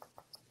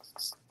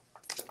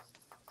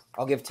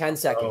 I'll give 10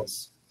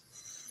 seconds.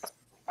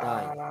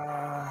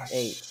 9,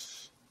 8,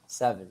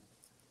 7,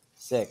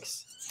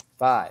 6,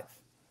 5,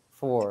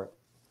 4,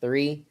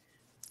 3,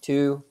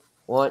 2,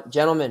 1.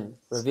 Gentlemen,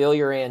 reveal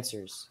your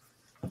answers.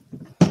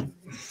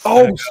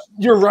 Oh,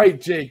 you're right,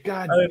 Jake.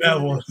 God, I didn't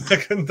have one. I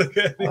couldn't think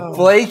of anything.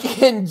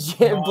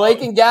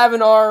 Blake and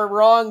Gavin are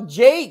wrong.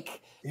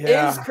 Jake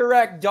Yeah. is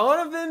correct.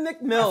 Donovan I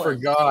McMillan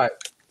forgot.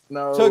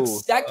 No. took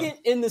second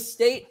in the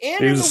state and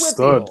He in the was a whip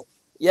stud. heel.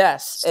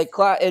 Yes, at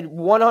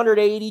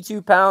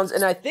 182 pounds.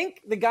 And I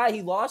think the guy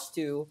he lost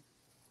to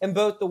in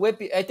both the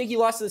whip, I think he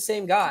lost to the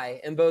same guy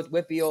in both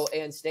Whippeal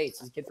and States.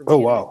 He's a kid from Oh,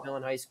 wow.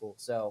 McMillan High School.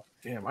 So,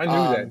 Damn, I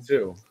knew that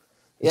too.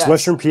 It's yeah.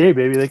 Western PA,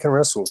 baby. They can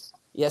wrestle.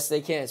 Yes,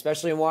 they can,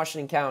 especially in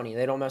Washington County.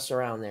 They don't mess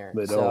around there.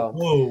 They don't. So,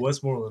 Whoa,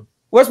 Westmoreland.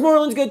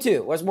 Westmoreland's good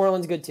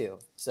too.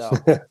 So,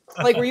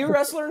 like, were you a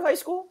wrestler in high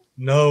school?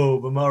 No,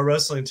 but my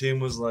wrestling team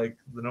was like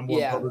the number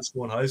one Yeah. public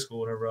school in high school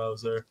whenever I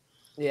was there.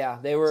 Yeah,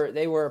 they were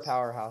a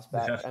powerhouse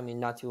back. Yeah. I mean,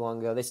 not too long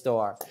ago. They still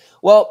are.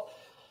 Well,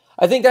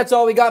 I think that's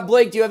all we got.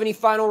 Blake, do you have any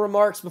final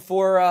remarks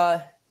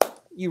before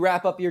you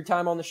wrap up your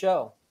time on the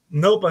show?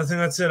 Nope, I think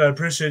that's it. I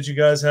appreciate you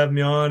guys having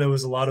me on. It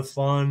was a lot of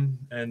fun,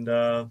 and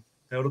go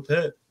to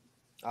Pitt.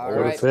 All What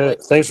a right, fit.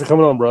 Blake. Thanks for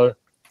coming on, brother.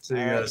 See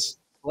you All right. guys.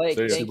 Blake,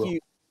 See thank you. you.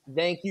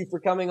 Thank you for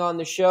coming on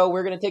the show.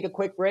 We're going to take a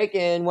quick break,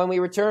 and when we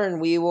return,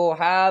 we will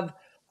have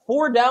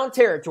 4 down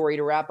territory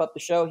to wrap up the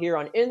show here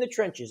on In the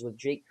Trenches with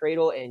Jake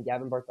Kradel and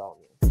Gavin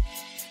Bartholomew.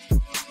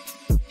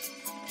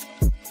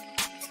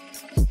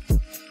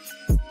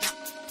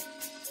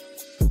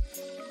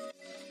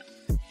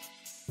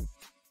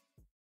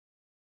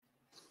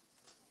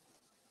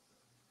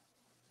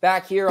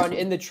 Back here on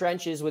In the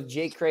Trenches with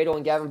Jake Kradel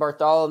and Gavin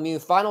Bartholomew.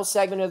 Final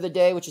segment of the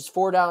day, which is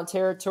 4 down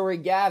territory.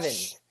 Gavin,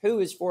 who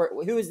is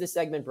this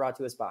segment brought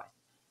to us by?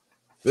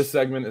 This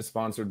segment is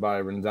sponsored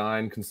by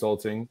Rendine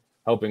Consulting,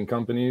 helping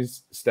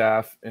companies,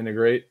 staff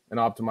integrate and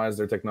optimize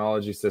their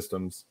technology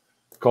systems.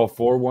 Call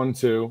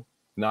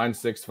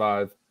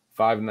 412-965-5933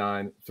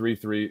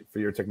 for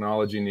your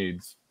technology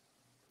needs.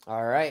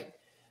 All right.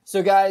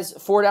 So, guys,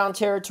 4 down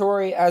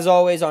territory. As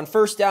always, on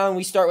first down,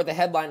 we start with a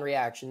headline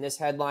reaction. This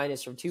headline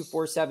is from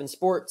 247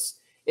 Sports.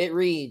 It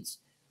reads,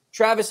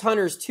 Travis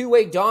Hunter's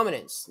two-way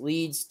dominance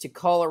leads to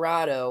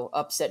Colorado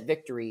upset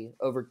victory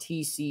over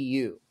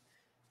TCU.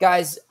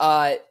 Guys,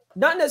 not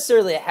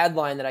necessarily a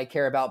headline that I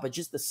care about, but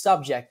just the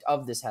subject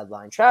of this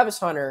headline. Travis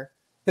Hunter,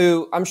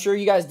 who I'm sure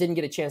you guys didn't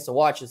get a chance to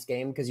watch this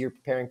game because you're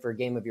preparing for a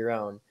game of your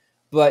own,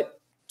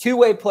 but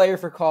two-way player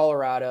for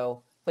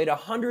Colorado, played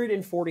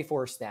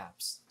 144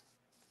 snaps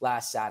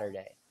last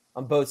Saturday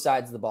on both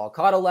sides of the ball.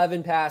 Caught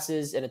 11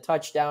 passes and a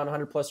touchdown,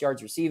 100-plus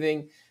yards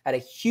receiving. Had a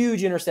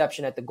huge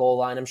interception at the goal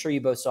line. I'm sure you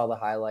both saw the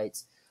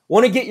highlights.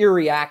 Want to get your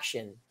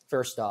reaction,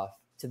 first off,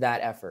 to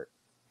that effort.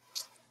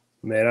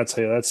 Man, I'll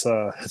tell you,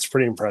 that's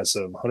pretty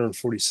impressive.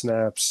 140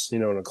 snaps,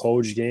 in a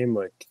college game.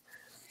 Like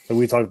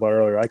we talked about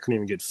earlier, I couldn't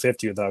even get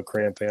 50 without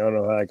cramping. I don't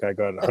know how that guy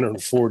got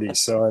 140.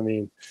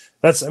 So,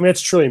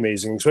 that's truly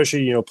amazing,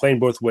 especially, playing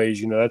both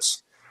ways.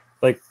 That's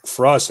like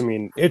for us, I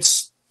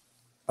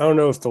don't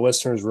know if the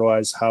listeners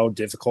realize how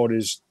difficult it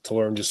is to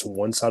learn just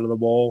one side of the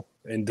ball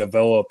and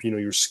develop,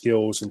 your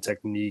skills and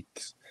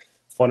techniques,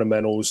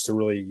 fundamentals to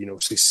really,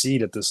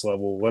 succeed at this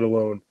level, let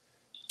alone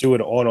do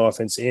it on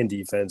offense and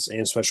defense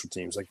and special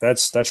teams. Like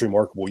that's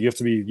remarkable. You have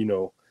to be,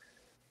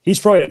 he's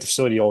probably at the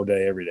facility all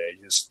day, every day,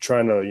 just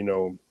trying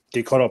to,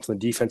 get caught up in the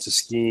defensive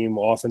scheme,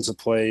 offensive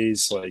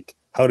plays, like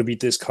how to beat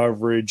this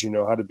coverage,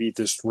 how to beat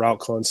this route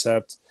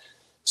concept.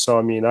 So,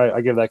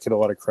 I give that kid a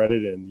lot of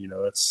credit, and,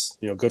 that's,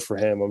 good for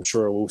him. I'm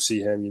sure we'll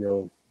see him,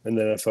 in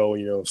the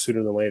NFL,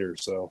 sooner than later.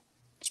 So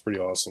it's pretty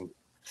awesome.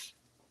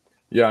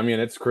 Yeah,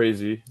 it's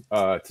crazy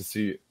to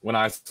see. When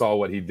I saw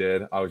what he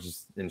did, I was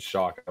just in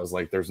shock. I was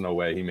like, there's no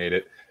way he made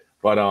it.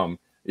 But,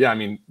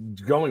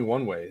 going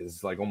one way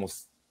is like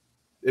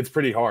it's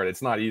pretty hard.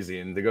 It's not easy.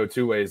 And to go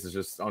two ways is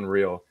just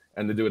unreal.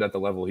 And to do it at the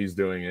level he's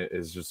doing it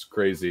is just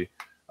crazy.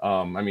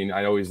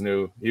 I always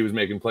knew he was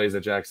making plays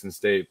at Jackson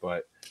State,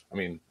 but I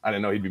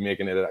didn't know he'd be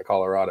making it at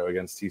Colorado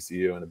against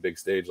TCU in a big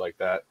stage like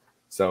that.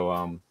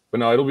 So, but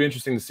no, it'll be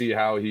interesting to see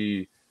how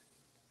he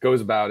goes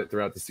about it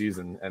throughout the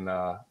season and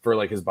for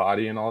like his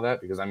body and all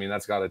that, because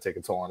that's got to take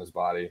a toll on his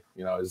body.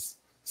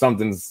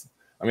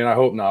 I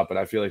hope not, but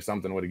I feel like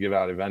something would give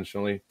out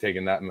eventually,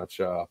 taking that much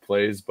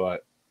plays.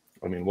 But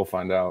we'll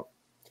find out.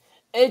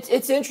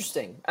 It's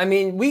interesting.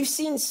 We've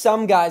seen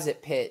some guys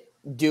at Pitt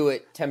do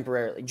it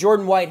temporarily.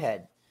 Jordan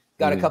Whitehead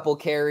got a couple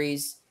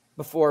carries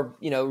before,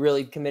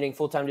 really committing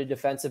full-time to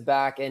defensive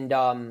back. And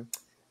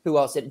who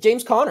else did it?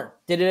 James Conner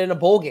did it in a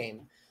bowl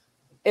game.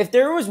 If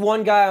there was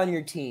one guy on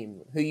your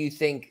team who you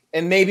think,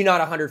 and maybe not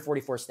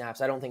 144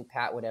 snaps, I don't think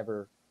Pat would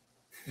ever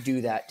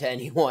do that to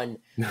anyone.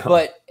 No.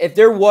 But if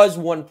there was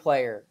one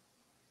player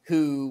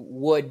who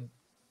would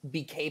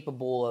be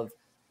capable of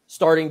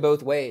starting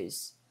both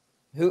ways,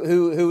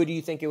 who do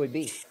you think it would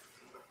be?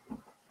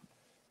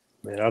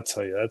 Man, I'll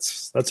tell you,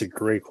 that's a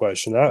great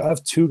question. I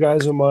have two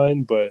guys in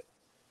mind, but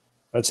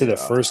I'd say the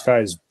first guy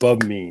is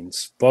Bub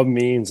Means. Bub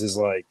Means is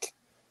like,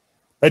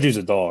 that dude's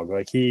a dog.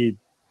 Like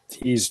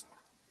he's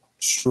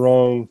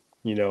strong,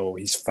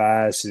 he's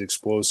fast, he's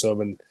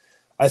explosive. And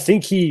I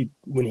think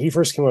when he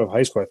first came out of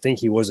high school, I think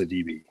he was a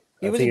DB.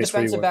 He was a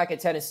defensive back at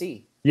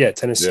Tennessee. Yeah,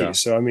 Tennessee. Yeah.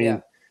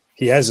 So,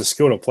 he has the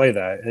skill to play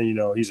that.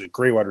 And, he's a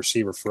great wide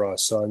receiver for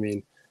us. So,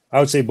 I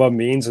would say Bub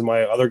Means, and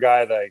my other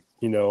guy that,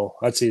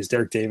 I'd say is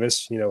Derek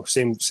Davis,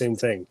 same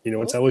thing.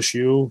 Went to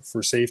LSU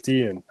for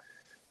safety and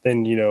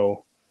then,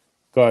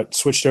 got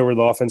switched over to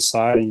the offense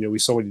side. And, we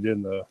saw what he did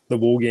in the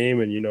bowl game.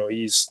 And,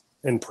 he's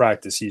in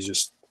practice.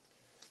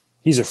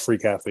 He's a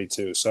freak athlete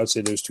too. So I'd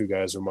say those two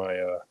guys are my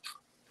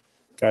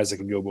guys that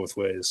can go both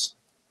ways.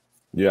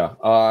 Yeah.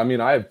 I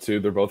have two.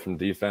 They're both from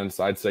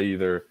defense. I'd say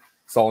either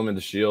Solomon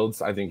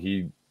DeShields. I think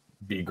he'd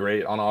be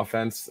great on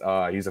offense.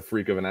 He's a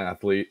freak of an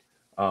athlete.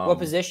 What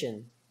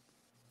position?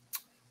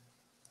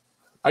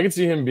 I could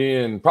see him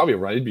being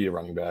he'd be a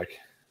running back.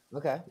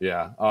 Okay.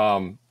 Yeah.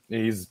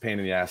 He's a pain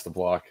in the ass to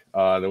block.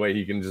 The way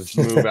he can just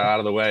move out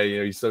of the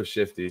way, he's so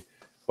shifty.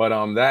 But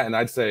that, and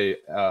I'd say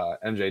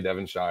MJ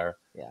Devonshire.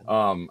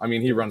 Yeah.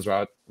 He runs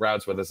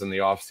routes with us in the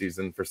off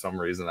season for some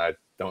reason. I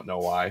don't know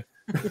why,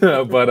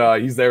 but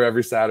he's there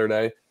every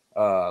Saturday,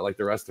 like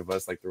the rest of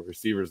us, like the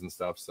receivers and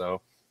stuff.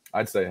 So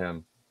I'd say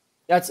him.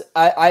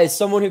 I as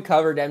someone who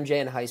covered MJ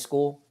in high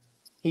school,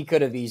 he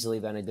could have easily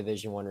been a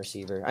Division I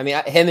receiver.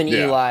 Him and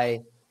Eli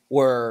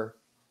were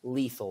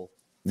lethal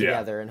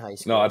together in high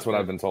school. No, that's what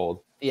I've been told.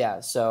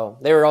 Yeah, so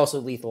they were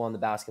also lethal on the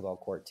basketball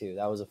court too.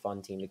 That was a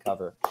fun team to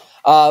cover.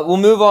 We'll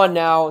move on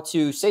now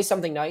to say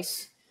something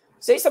nice.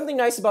 Say something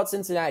nice about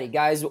Cincinnati,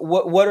 guys.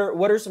 What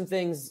are some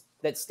things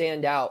that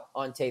stand out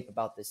on tape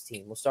about this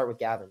team? We'll start with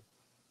Gavin.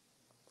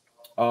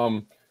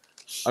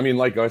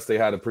 Like us, they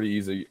had a pretty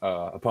easy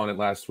opponent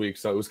last week,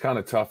 so it was kind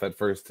of tough at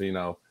first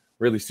to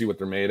really see what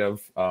they're made of.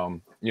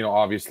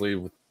 Obviously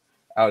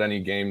without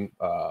any game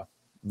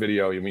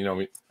video, we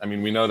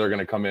know they're going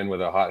to come in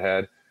with a hot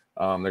head.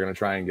 They're going to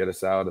try and get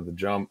us out of the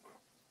jump,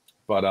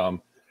 but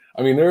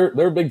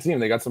they're a big team.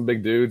 They got some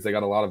big dudes. They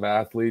got a lot of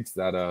athletes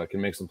that can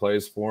make some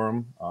plays for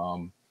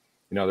them.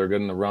 They're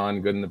good in the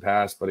run, good in the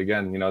pass, but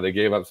again, they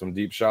gave up some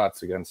deep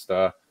shots against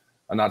a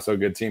not so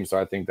good team. So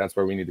I think that's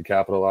where we need to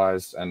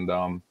capitalize, and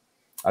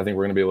I think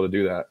we're going to be able to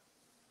do that.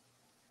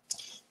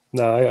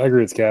 No, I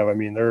agree with Gav.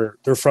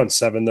 Their front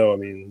seven though.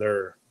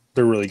 They're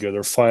really good.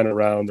 They're flying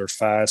around. They're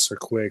fast. They're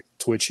quick,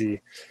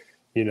 twitchy.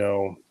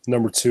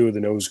 Number two, the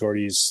nose guard,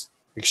 he's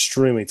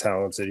extremely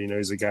talented.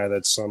 He's a guy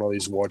that's on all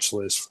these watch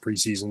lists for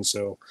preseason.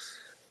 So,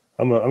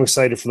 I'm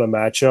excited for the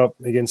matchup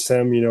against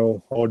them,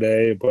 all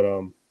day. But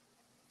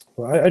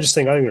I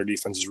think their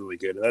defense is really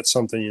good, and that's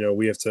something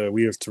we have to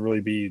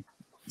really be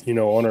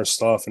on our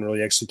stuff and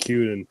really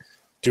execute and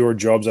do our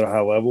jobs at a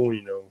high level.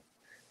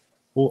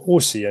 We'll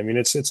see. I mean,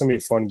 it's gonna be a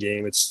fun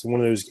game. It's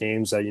one of those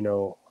games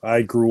that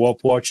I grew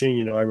up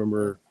watching. I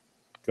remember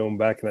going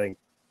back in, I think,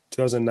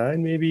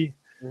 2009 maybe.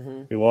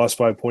 Mm-hmm. We lost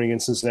by a point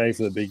against Cincinnati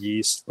for the Big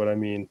East, but I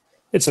mean,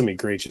 it's gonna be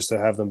great just to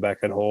have them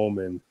back at home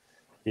and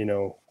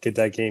get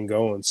that game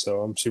going.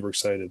 So I'm super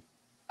excited.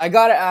 I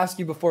gotta ask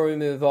you before we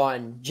move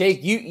on,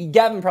 Jake.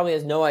 Gavin probably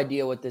has no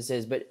idea what this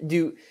is, but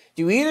do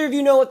either of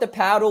you know what the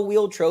paddle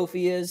wheel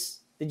trophy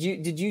is?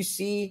 Did you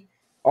see?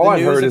 All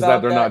I've heard is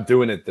that they're not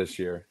doing it this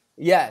year.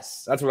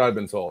 Yes, that's what I've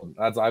been told.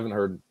 I haven't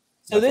heard.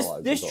 So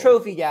this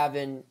trophy,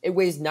 Gavin, it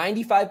weighs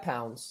 95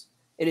 pounds.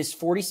 It is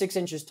 46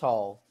 inches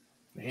tall.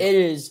 Man. It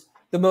is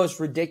the most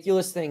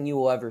ridiculous thing you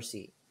will ever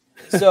see.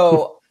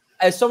 So,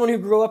 as someone who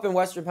grew up in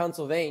Western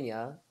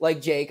Pennsylvania,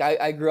 like Jake,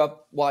 I grew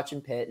up watching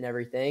Pitt and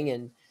everything,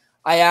 and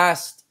I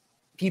asked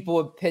people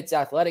at Pitt's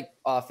athletic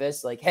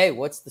office, like, hey,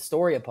 what's the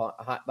story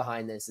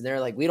behind this? And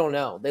they're like, we don't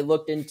know. They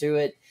looked into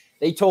it.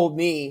 They told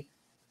me,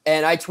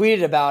 and I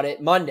tweeted about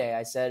it Monday.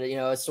 I said,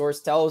 a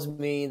source tells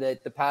me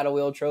that the paddle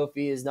wheel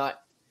trophy is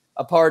not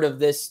a part of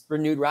this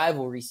renewed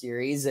rivalry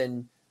series.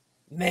 And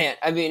man,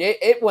 I mean,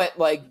 it went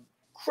like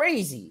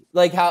crazy,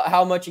 like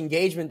how much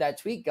engagement that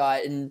tweet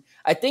got. And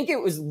I think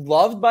it was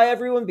loved by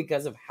everyone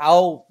because of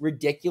how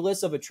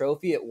ridiculous of a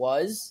trophy it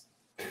was.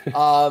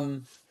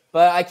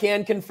 But I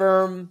can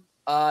confirm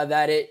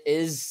that it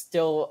is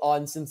still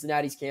on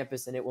Cincinnati's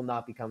campus and it will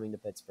not be coming to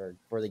Pittsburgh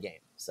for the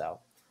game. So,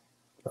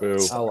 oh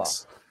well.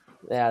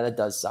 Yeah, that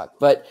does suck.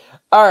 But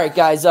all right,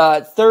 guys,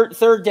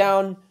 third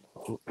down.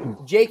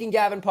 Jake and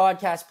Gavin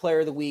podcast player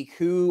of the week.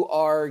 Who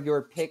are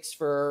your picks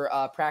for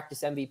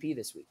practice MVP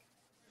this week?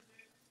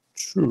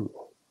 True.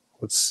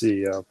 Let's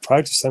see.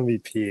 Practice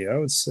MVP. I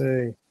would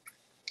say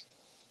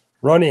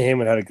Ronnie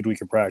Hammond had a good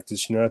week of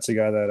practice. That's a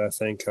guy that I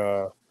think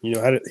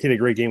had a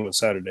great game on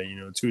Saturday.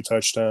 2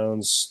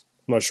 touchdowns.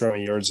 I'm not sure how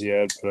many yards he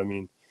had, but I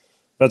mean,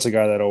 that's a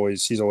guy that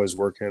he's always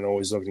working,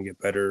 always looking to get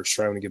better,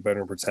 striving to get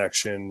better in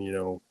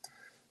protection.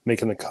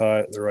 Making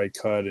the right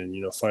cut,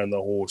 and finding the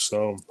hole.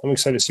 So I'm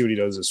excited to see what he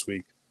does this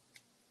week.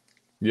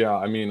 Yeah,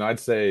 I mean, I'd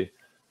say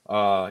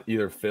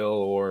either Phil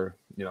or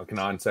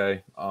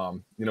Kanante.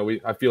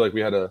 I feel like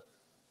we had a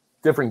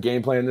different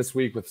game plan this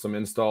week with some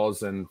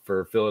installs, and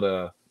for Phil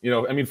to,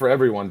 for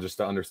everyone just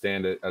to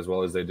understand it as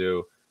well as they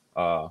do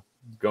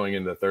going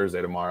into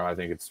Thursday tomorrow. I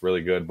think it's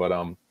really good. But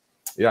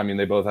yeah, I mean,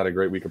 they both had a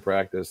great week of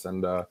practice,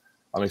 and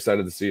I'm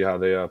excited to see how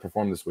they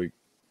perform this week.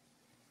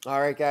 All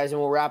right, guys,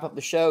 and we'll wrap up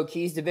the show.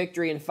 Keys to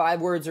victory in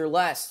 5 words or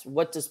less.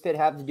 What does Pitt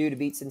have to do to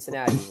beat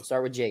Cincinnati? We'll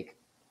start with Jake.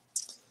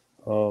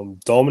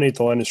 Dominate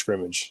the line of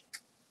scrimmage.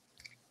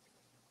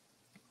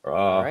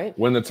 All right.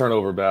 Win the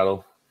turnover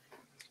battle.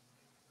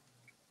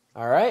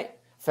 All right.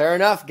 Fair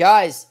enough,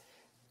 guys.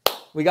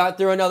 We got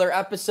through another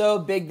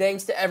episode. Big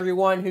thanks to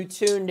everyone who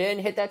tuned in.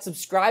 Hit that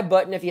subscribe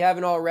button if you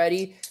haven't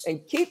already,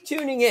 and keep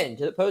tuning in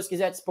to the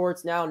Post-Gazette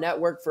Sports Now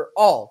Network for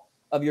all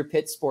of your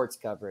Pitt sports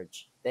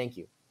coverage. Thank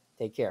you.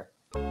 Take care.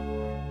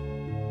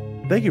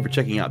 Thank you for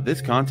checking out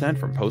this content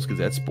from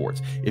Post-Gazette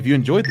Sports. If you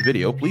enjoyed the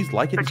video, please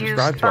like it and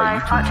subscribe to our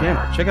YouTube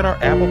channel. Check out our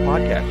Apple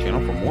Podcast channel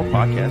for more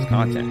podcast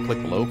content.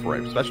 Click below for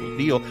a special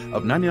deal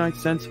of 99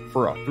 cents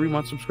for a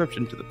 3-month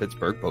subscription to the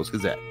Pittsburgh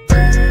Post-Gazette.